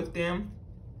or with them.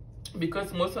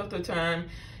 Because most of the time,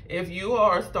 if you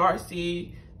are a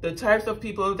starseed, the types of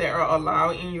people that are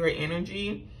allowed in your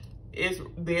energy,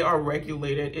 they are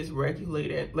regulated. It's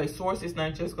regulated. Like, Source is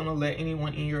not just going to let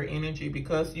anyone in your energy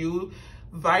because you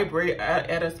vibrate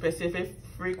at a specific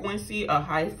frequency, a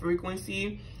high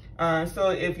frequency.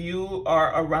 So if you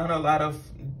are around a lot of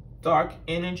dark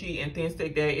energy and things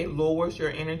like that, it lowers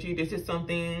your energy. This is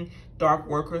something dark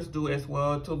workers do as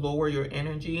well, to lower your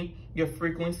energy. your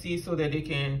frequency, so that they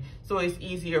can, so it's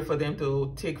easier for them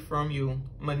to take from you,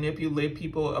 manipulate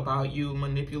people about you,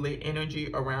 manipulate energy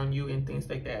around you and things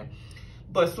like that.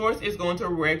 But Source is going to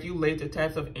regulate the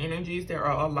types of energies that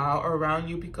are allowed around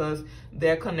you, because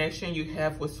that connection you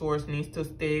have with Source needs to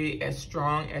stay as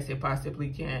strong as it possibly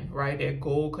can, right? That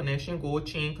gold connection, gold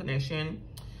chain connection,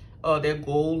 that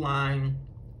gold line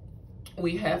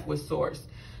we have with Source.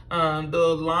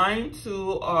 The line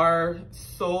to our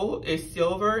soul is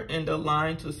silver, and the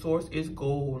line to Source is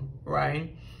gold,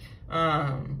 right?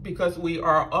 Because we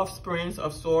are offsprings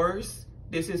of Source.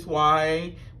 This is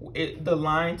why the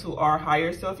line to our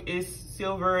higher self is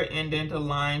silver, and then the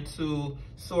line to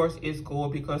Source is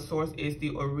gold, because Source is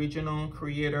the original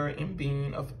creator and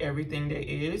being of everything that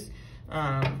is.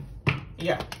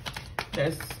 Yeah,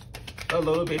 that's a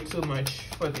little bit too much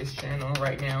for this channel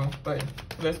right now, but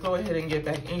let's go ahead and get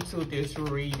back into this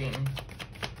reading.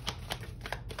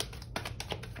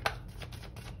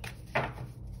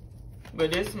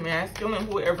 But this masculine,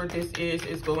 whoever this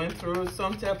is going through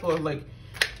some type of like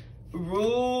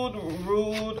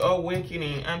rude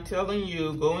awakening. I'm telling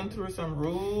you, going through some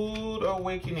rude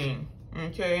awakening.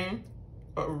 Okay,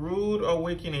 a rude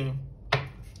awakening.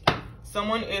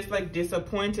 Someone is like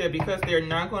disappointed because they're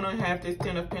not going to have this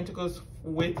Ten of Pentacles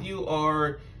with you,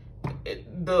 or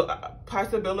the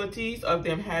possibilities of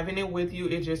them having it with you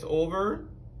is just over.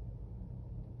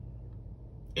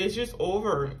 It's just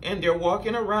over, and they're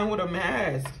walking around with a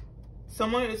mask.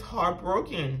 Someone is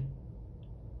heartbroken.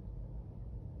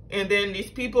 And then these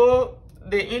people,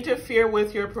 they interfere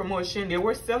with your promotion. They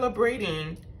were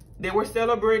celebrating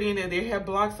that they have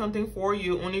blocked something for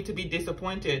you, only to be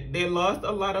disappointed. They lost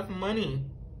a lot of money.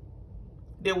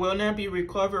 They will not be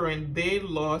recovering. They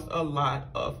lost a lot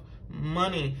of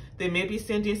money. They may be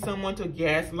sending someone to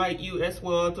gaslight you as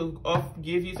well, to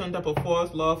give you some type of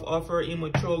false love offer,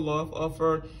 immature love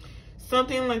offer,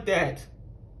 something like that.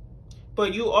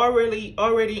 But you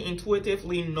already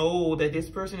intuitively know that this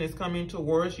person is coming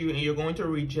towards you, and you're going to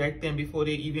reject them before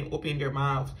they even open their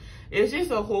mouths. It's just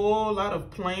a whole lot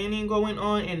of planning going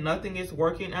on, and nothing is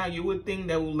working out. You would think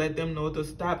that will let them know to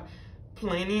stop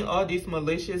planning all these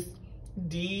malicious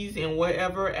deeds and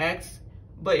whatever acts,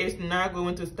 but it's not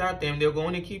going to stop them. They're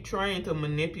going to keep trying to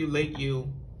manipulate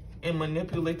you and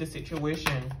manipulate the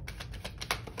situation.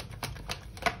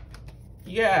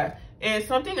 Yeah. And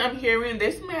something I'm hearing,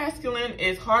 this masculine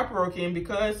is heartbroken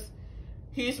because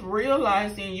he's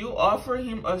realizing you offer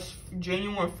him a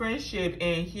genuine friendship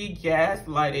and he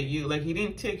gaslighted you. Like, he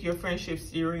didn't take your friendship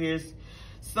serious.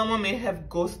 Someone may have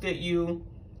ghosted you.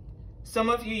 Some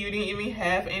of you, you didn't even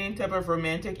have any type of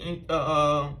romantic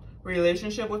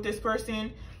relationship with this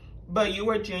person, but you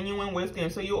were genuine with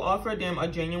them. So you offered them a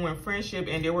genuine friendship,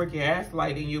 and they were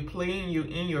gaslighting you, playing you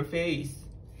in your face.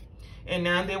 And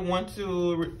now they want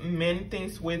to mend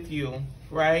things with you,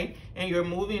 right? And you're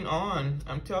moving on.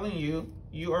 I'm telling you,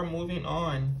 you are moving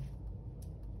on.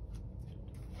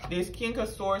 This King of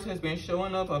Swords has been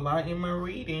showing up a lot in my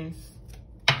readings.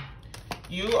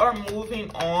 You are moving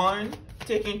on,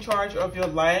 taking charge of your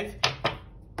life,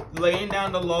 laying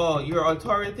down the law. You're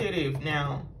authoritative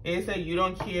now. It's that you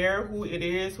don't care who it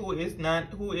is, who it's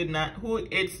not.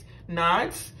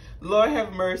 Lord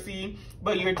have mercy.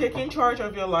 But you're taking charge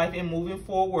of your life and moving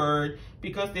forward,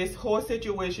 because this whole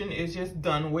situation is just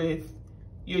done with.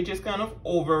 You're just kind of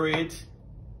over it.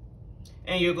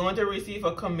 And you're going to receive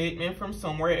a commitment from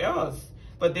somewhere else.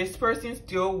 But this person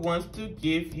still wants to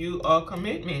give you a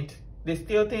commitment. They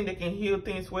still think they can heal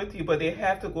things with you, but they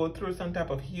have to go through some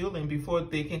type of healing before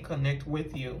they can connect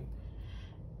with you.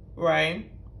 Right?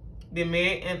 They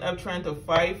may end up trying to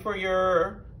fight for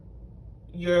your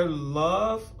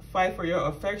love, fight for your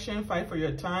affection, fight for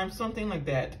your time, something like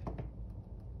that.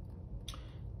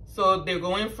 So they're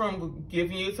going from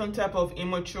giving you some type of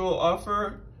immature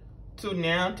offer to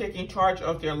now taking charge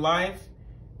of their life.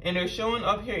 And they're showing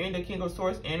up here in the King of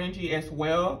Swords energy as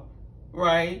well,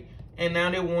 right? And now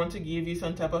they want to give you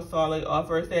some type of solid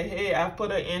offer. Say, hey, I've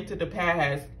put an end to the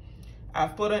past.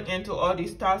 I've put an end to all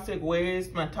these toxic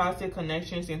ways, my toxic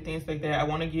connections and things like that. I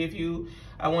want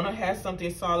to have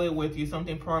something solid with you,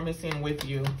 something promising with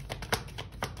you.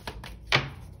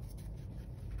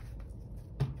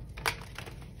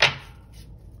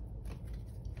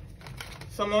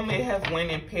 Someone may have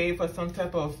went and paid for some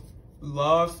type of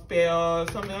love spell,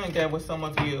 something like that with some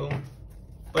of you.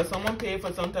 But someone paid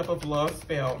for some type of love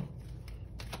spell.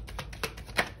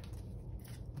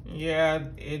 Yeah,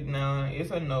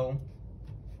 it's a no.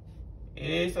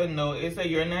 It's a no. It's a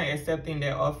you're not accepting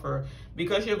that offer,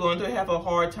 because you're going to have a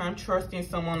hard time trusting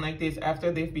someone like this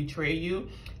after they've betrayed you.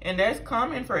 And that's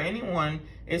common for anyone.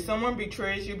 If someone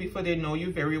betrays you before they know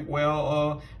you very well,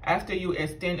 or after you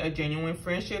extend a genuine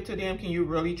friendship to them, can you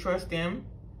really trust them?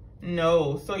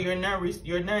 No. So you're not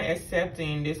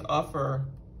accepting this offer.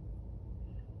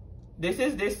 This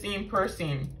is this same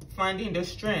person finding the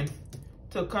strength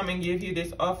to come and give you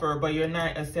this offer, but you're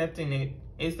not accepting it.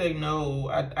 It's like, no,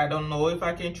 I don't know if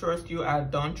I can trust you. I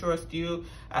don't trust you.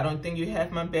 I don't think you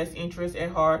have my best interest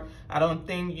at heart. I don't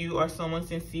think you are someone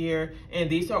sincere. And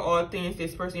these are all things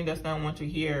this person does not want to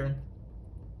hear.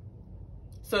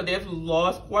 So they've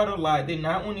lost quite a lot. They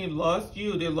not only lost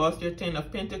you, they lost their 10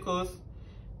 of Pentacles.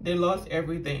 They lost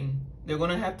everything. They're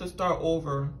going to have to start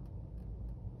over.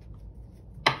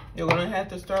 They're going to have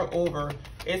to start over.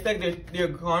 It's like they're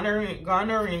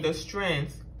garnering the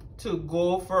strength to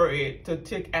go for it, to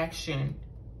take action.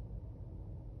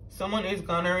 Someone is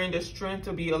garnering the strength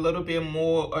to be a little bit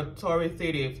more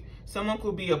authoritative. Someone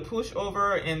could be a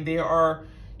pushover, and they are,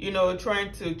 you know,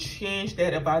 trying to change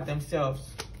that about themselves.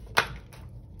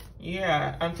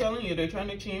 Yeah, I'm telling you, they're trying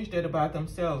to change that about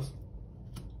themselves.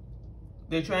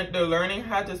 They're learning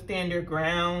how to stand their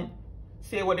ground,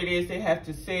 say what it is they have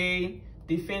to say,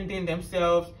 defending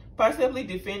themselves, possibly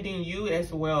defending you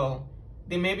as well.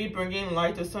 They may be bringing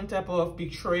light to some type of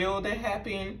betrayal that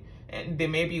happened, and they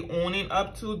may be owning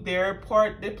up to their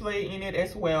part they play in it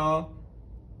as well.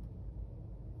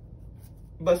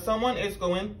 But someone is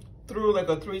going through like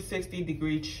a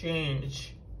 360-degree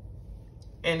change,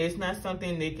 and it's not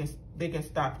something they can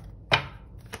stop,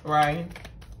 right?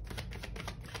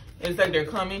 It's like they're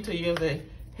coming to you like,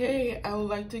 hey, I would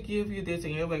like to give you this,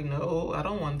 and you're like, no, I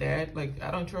don't want that. Like,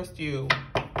 I don't trust you.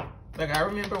 Like, I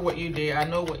remember what you did. I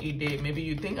know what you did. Maybe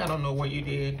you think I don't know what you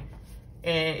did.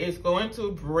 And it's going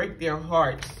to break their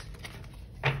hearts.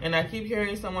 And I keep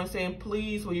hearing someone saying,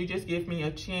 please, will you just give me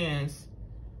a chance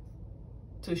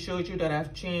to show you that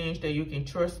I've changed, that you can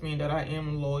trust me, that I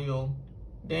am loyal.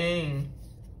 Dang.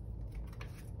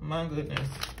 My goodness.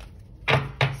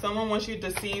 Someone wants you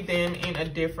to see them in a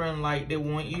different light. They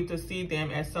want you to see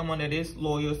them as someone that is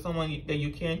loyal, someone that you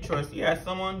can trust. Yeah,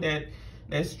 someone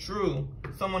that's true,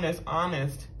 someone that's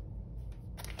honest.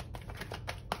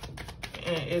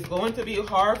 And it's going to be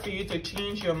hard for you to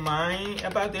change your mind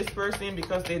about this person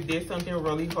because they did something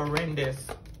really horrendous.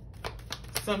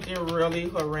 Something really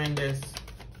horrendous.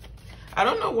 I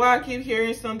don't know why I keep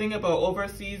hearing something about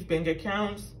overseas bank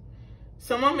accounts.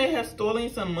 Someone may have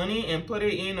stolen some money and put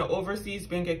it in an overseas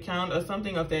bank account or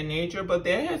something of that nature, but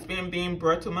that has been being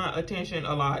brought to my attention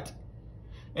a lot.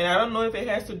 And I don't know if it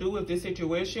has to do with this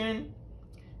situation,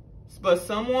 but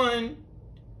someone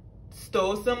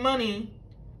stole some money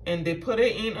and they put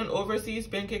it in an overseas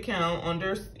bank account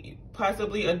under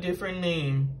possibly a different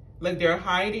name. Like they're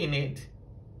hiding it.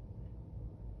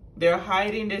 They're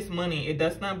hiding this money. It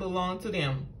does not belong to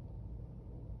them.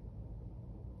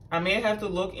 I may have to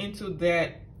look into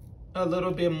that a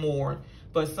little bit more.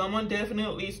 But someone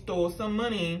definitely stole some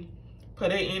money,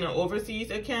 put it in an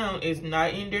overseas account. It's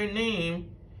not in their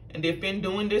name. And they've been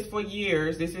doing this for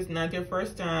years. This is not their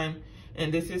first time.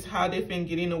 And this is how they've been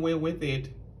getting away with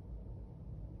it.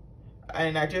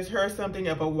 And I just heard something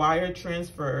about wire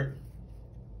transfer.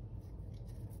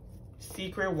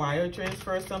 Secret wire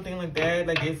transfer, something like that.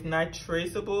 Like it's not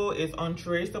traceable, it's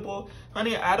untraceable.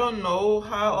 Honey, I don't know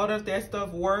how all of that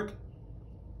stuff work.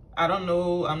 I don't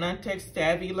know. I'm not tech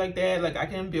savvy like that. Like I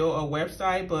can build a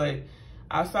website, but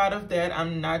outside of that,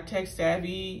 I'm not tech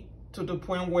savvy to the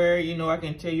point where, you know, I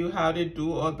can tell you how to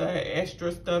do all the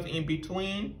extra stuff in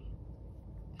between.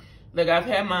 Like I've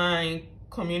had my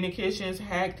communications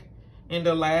hacked in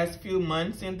the last few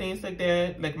months and things like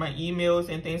that, like my emails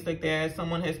and things like that.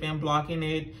 Someone has been blocking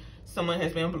it. Someone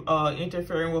has been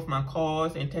interfering with my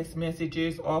calls and text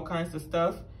messages, all kinds of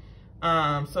stuff.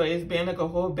 So it's been like a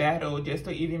whole battle just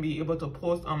to even be able to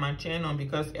post on my channel,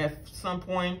 because at some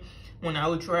point when I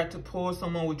would try to post,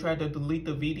 someone would try to delete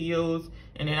the videos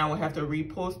and then I would have to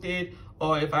repost it.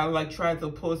 Or if I like tried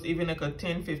to post even like a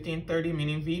 10, 15,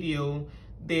 30-minute video,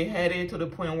 they had it to the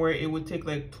point where it would take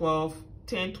like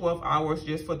 10, 12 hours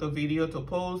just for the video to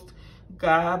post.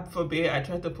 God forbid I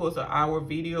tried to post an hour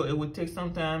video, it would take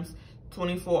sometimes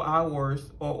 24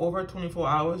 hours or over 24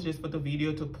 hours just for the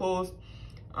video to post.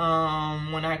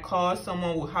 When I call,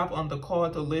 someone will hop on the call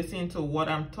to listen to what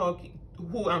I'm talking,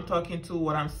 who I'm talking to,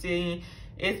 what I'm saying.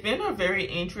 It's been a very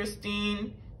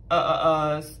interesting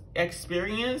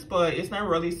experience, but it's not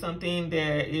really something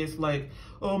that is like,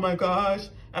 oh my gosh.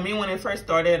 I mean, when it first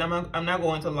started, I'm not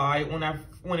going to lie.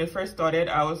 When it first started,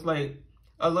 I was like,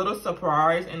 a little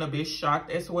surprised and a bit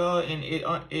shocked as well, and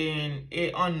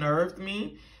it unnerved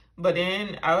me. But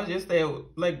then I was just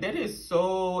like, that is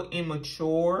so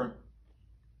immature.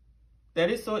 That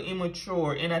is so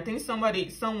immature. And I think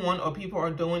someone or people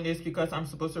are doing this because I'm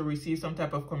supposed to receive some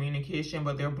type of communication,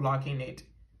 but they're blocking it.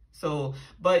 So,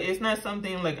 but it's not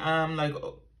something like I'm like,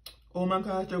 oh my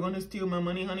gosh, they're going to steal my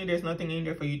money, honey. There's nothing in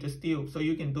there for you to steal. So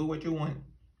you can do what you want.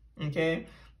 Okay?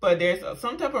 But there's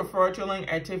some type of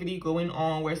fraudulent activity going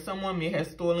on where someone may have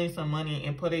stolen some money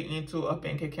and put it into a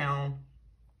bank account.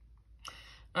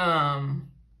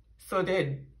 So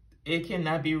that it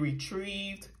cannot be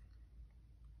retrieved.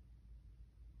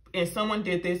 And someone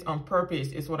did this on purpose,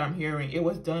 is what I'm hearing. It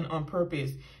was done on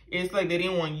purpose. It's like they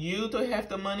didn't want you to have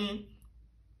the money,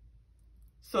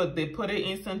 so they put it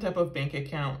in some type of bank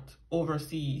account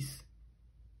overseas.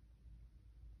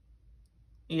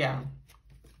 Yeah.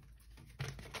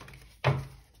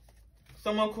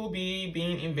 Someone could be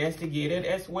being investigated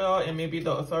as well, and maybe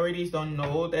the authorities don't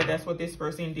know that that's what this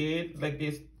person did. Like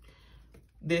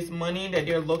this money that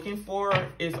they're looking for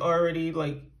is already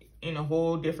like in a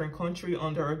whole different country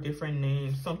under a different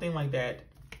name, something like that.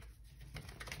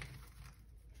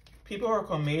 People are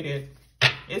committed.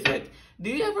 It's like, do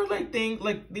you ever like think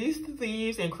like these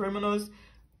thieves and criminals,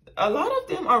 a lot of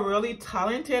them are really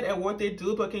talented at what they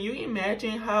do, but can you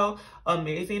imagine how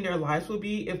amazing their lives would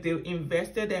be if they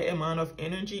invested that amount of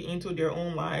energy into their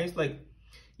own lives, like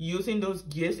using those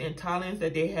gifts and talents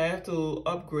that they have to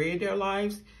upgrade their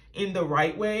lives in the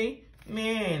right way?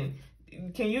 Man,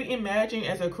 can you imagine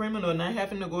as a criminal not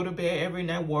having to go to bed every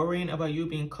night worrying about you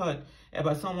being caught,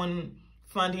 about someone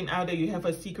finding out that you have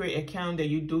a secret account that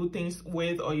you do things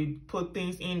with, or you put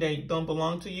things in that don't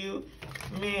belong to you?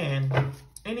 Man,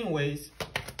 anyways.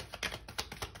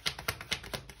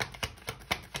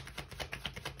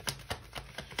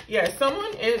 Yeah,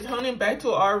 someone is hunting back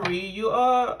to our read.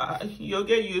 You'll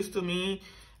get used to me.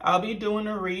 I'll be doing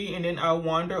a read and then I'll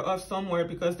wander off somewhere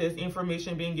because there's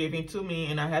information being given to me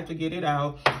and I have to get it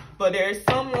out. But there's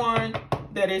someone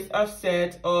that is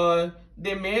upset, or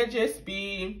they may just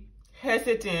be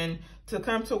hesitant to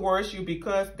come towards you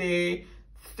because they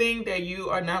think that you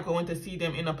are not going to see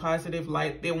them in a positive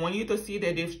light. They want you to see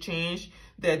that they've changed,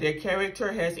 that their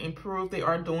character has improved, they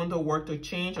are doing the work to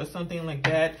change or something like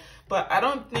that. But I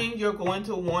don't think you're going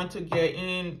to want to get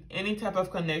in any type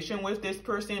of connection with this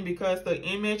person because the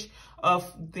image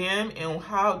of them and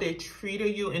how they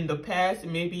treated you in the past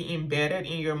may be embedded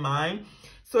in your mind.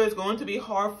 So it's going to be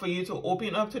hard for you to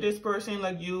open up to this person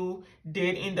like you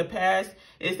did in the past.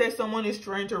 It's that someone is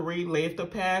trying to relive the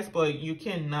past, but you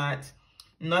cannot.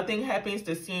 Nothing happens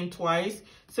the same twice.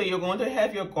 So you're going to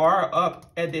have your guard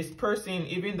up at this person,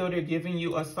 even though they're giving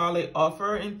you a solid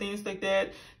offer and things like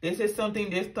that. This is something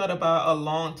they thought about a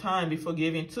long time before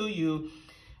giving to you.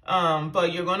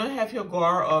 But you're going to have your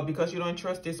guard up because you don't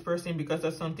trust this person because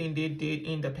of something they did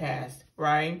in the past,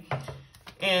 right?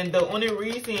 And the only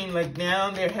reason like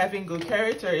now they're having good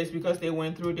character is because they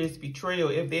went through this betrayal.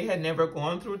 If they had never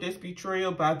gone through this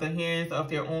betrayal by the hands of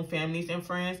their own families and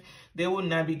friends, they would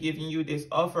not be giving you this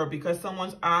offer, because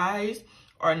someone's eyes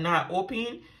are not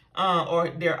open, or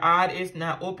their eye is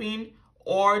not open,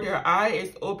 or their eye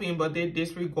is open but they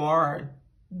disregard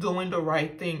doing the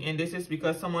right thing. And this is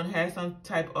because someone has some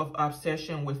type of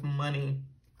obsession with money.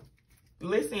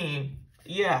 Listen,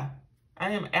 yeah, I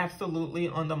am absolutely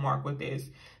on the mark with this.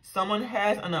 Someone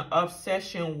has an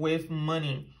obsession with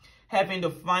money, having the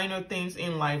finer things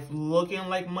in life, looking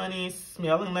like money,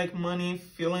 smelling like money,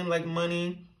 feeling like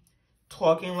money,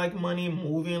 talking like money,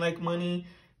 moving like money,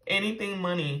 anything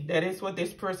money. That is what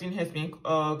this person has been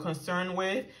concerned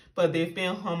with, but they've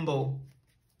been humble.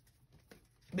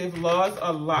 They've lost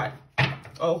a lot,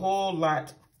 a whole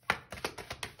lot.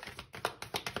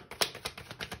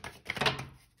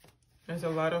 There's a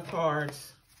lot of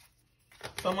cards.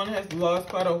 Someone has lost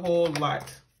quite a whole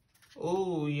lot.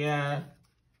 Oh, yeah.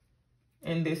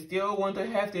 And they still want to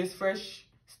have this fresh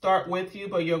start with you,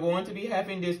 but you're going to be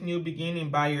having this new beginning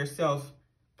by yourself,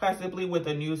 possibly with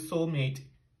a new soulmate.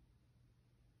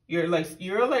 You're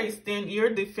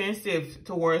defensive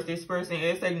towards this person.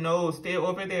 It's like, no, stay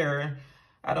over there.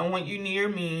 I don't want you near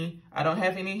me. I don't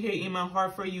have any hate in my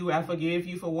heart for you. I forgive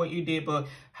you for what you did, but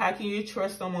how can you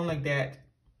trust someone like that?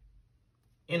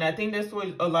 And I think that's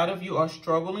what a lot of you are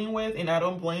struggling with, and I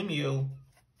don't blame you.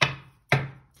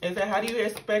 Is that, how do you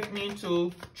expect me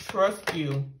to trust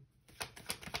you?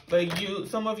 Like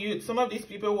some of these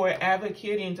people were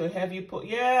advocating to have you put,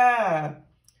 yeah.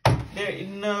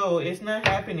 No, it's not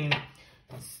happening.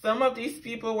 Some of these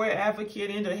people were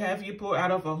advocating to have you put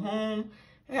out of a home,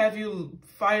 have you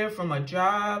fired from a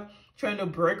job, trying to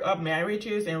break up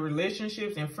marriages and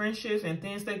relationships and friendships and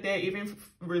things like that, even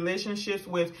relationships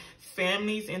with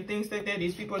families and things like that.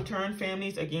 These people turn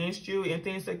families against you and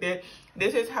things like that.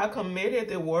 This is how committed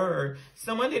they were.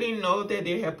 Someone didn't know that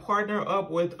they had partnered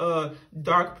up with a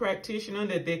dark practitioner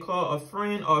that they call a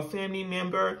friend or a family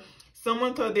member.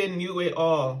 Someone thought they knew it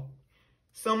all.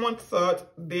 Someone thought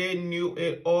they knew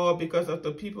it all because of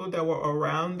the people that were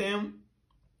around them.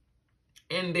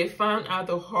 And they found out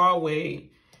the hard way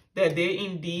that they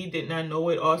indeed did not know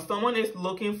it all. Someone is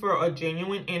looking for a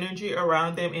genuine energy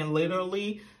around them, and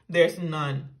literally there's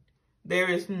none. There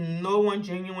is no one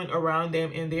genuine around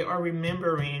them, and they are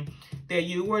remembering that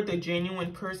you were the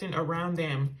genuine person around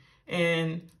them.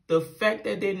 And the fact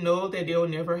that they know that they'll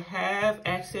never have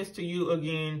access to you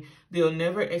again, they'll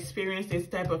never experience this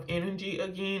type of energy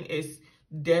again, is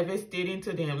devastating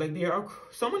to them. Like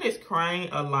someone is crying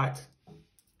a lot.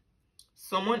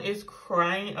 Someone is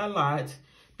crying a lot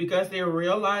because they're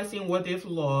realizing what they've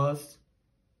lost.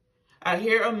 I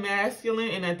hear a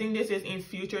masculine, and I think this is in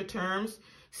future terms,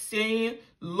 saying,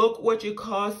 look what you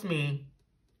cost me.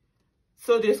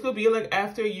 So this could be like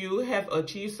after you have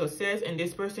achieved success and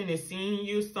this person is seeing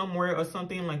you somewhere or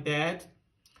something like that.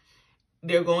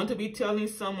 They're going to be telling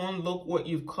someone, look what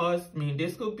you've cost me.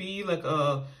 This could be like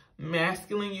a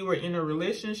masculine you were in a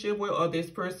relationship with, or this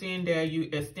person that you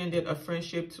extended a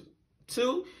friendship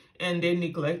to and they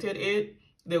neglected it.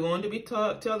 They're going to be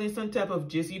telling some type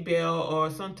of Jezebel or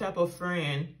some type of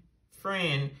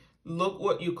friend, look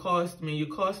what you cost me. You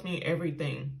cost me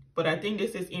everything. But I think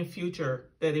this is in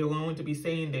future that they're going to be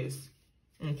saying this.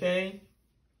 Okay?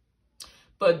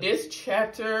 But this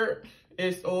chapter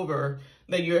is over.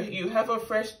 Like you have a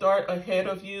fresh start ahead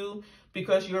of you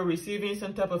because you're receiving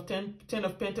some type of 10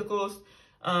 of Pentacles.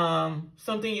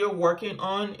 Something you're working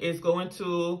on is going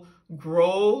to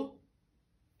grow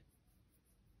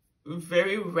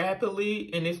very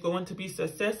rapidly, and it's going to be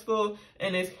successful,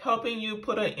 and it's helping you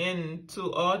put an end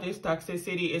to all this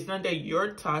toxicity. It's not that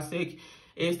you're toxic,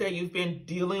 it's that you've been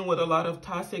dealing with a lot of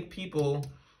toxic people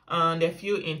that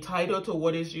feel entitled to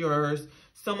what is yours.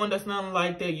 Someone does not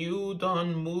like that you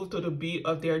don't move to the beat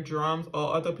of their drums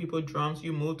or other people's drums.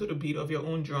 You move to the beat of your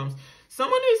own drums.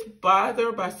 Someone is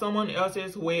bothered by someone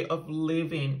else's way of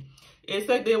living. It's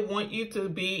like they want you to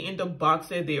be in the box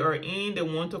that they are in. They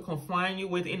want to confine you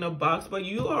within a box, but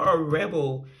you are a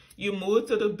rebel. You move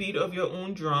to the beat of your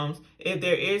own drums. If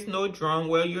there is no drum,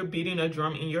 well, you're beating a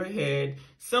drum in your head.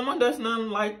 Someone does not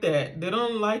like that. They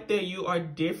don't like that you are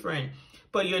different.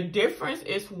 But your difference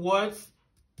is what's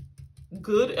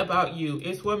good about you.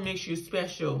 It's what makes you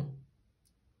special.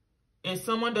 And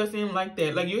someone doesn't like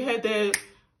that. Like you had that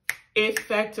it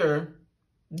factor,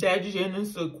 that je ne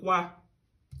sais quoi.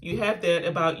 You have that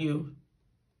about you.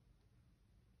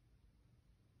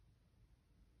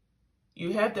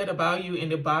 You have that about you,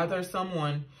 and it bothers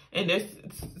someone. And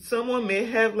someone may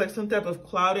have like some type of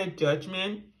clouded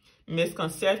judgment,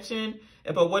 misconception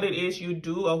about what it is you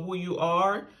do or who you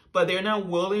are, but they're not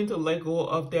willing to let go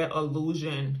of that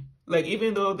illusion. Like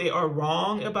even though they are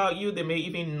wrong about you, they may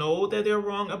even know that they're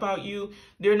wrong about you,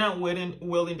 they're not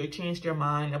willing to change their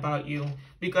mind about you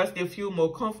because they feel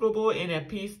more comfortable and at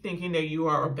peace thinking that you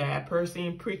are a bad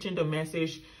person, preaching the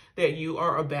message that you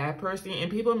are a bad person.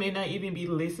 And people may not even be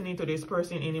listening to this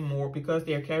person anymore because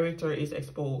their character is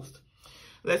exposed.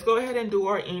 Let's go ahead and do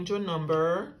our angel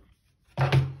number.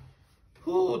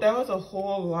 Ooh, that was a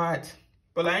whole lot.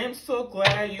 But I am so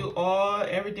glad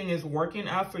everything is working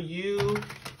out for you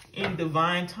in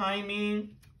divine timing.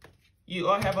 You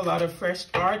all have a lot of fresh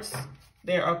starts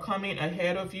that are coming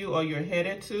ahead of you or you're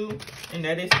headed to, and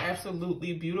that is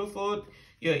absolutely beautiful.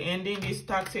 You're ending these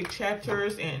toxic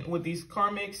chapters and with these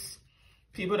karmics,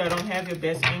 people that don't have your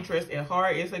best interest at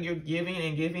heart. It's like you're giving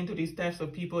and giving to these types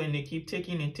of people, and they keep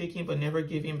taking and taking but never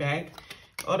giving back.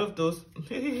 All of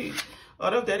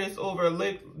that is over.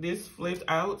 Look, this flipped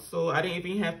out, so I didn't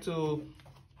even have to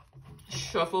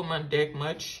shuffle my deck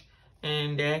much,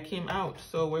 and that came out.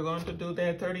 So we're going to do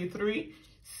that 33,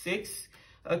 6.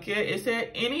 Okay, it said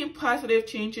any positive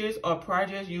changes or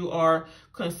projects you are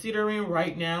considering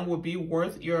right now will be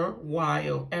worth your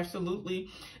while.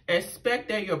 Absolutely. Expect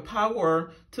that your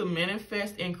power to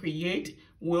manifest and create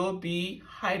will be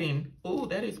hiding. Oh,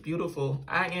 that is beautiful.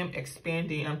 I am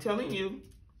expanding. I'm telling you,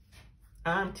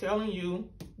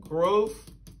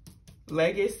 growth,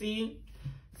 legacy.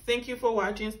 Thank you for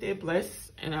watching. Stay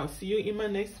blessed, and I'll see you in my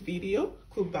next video.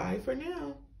 Goodbye for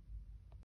now.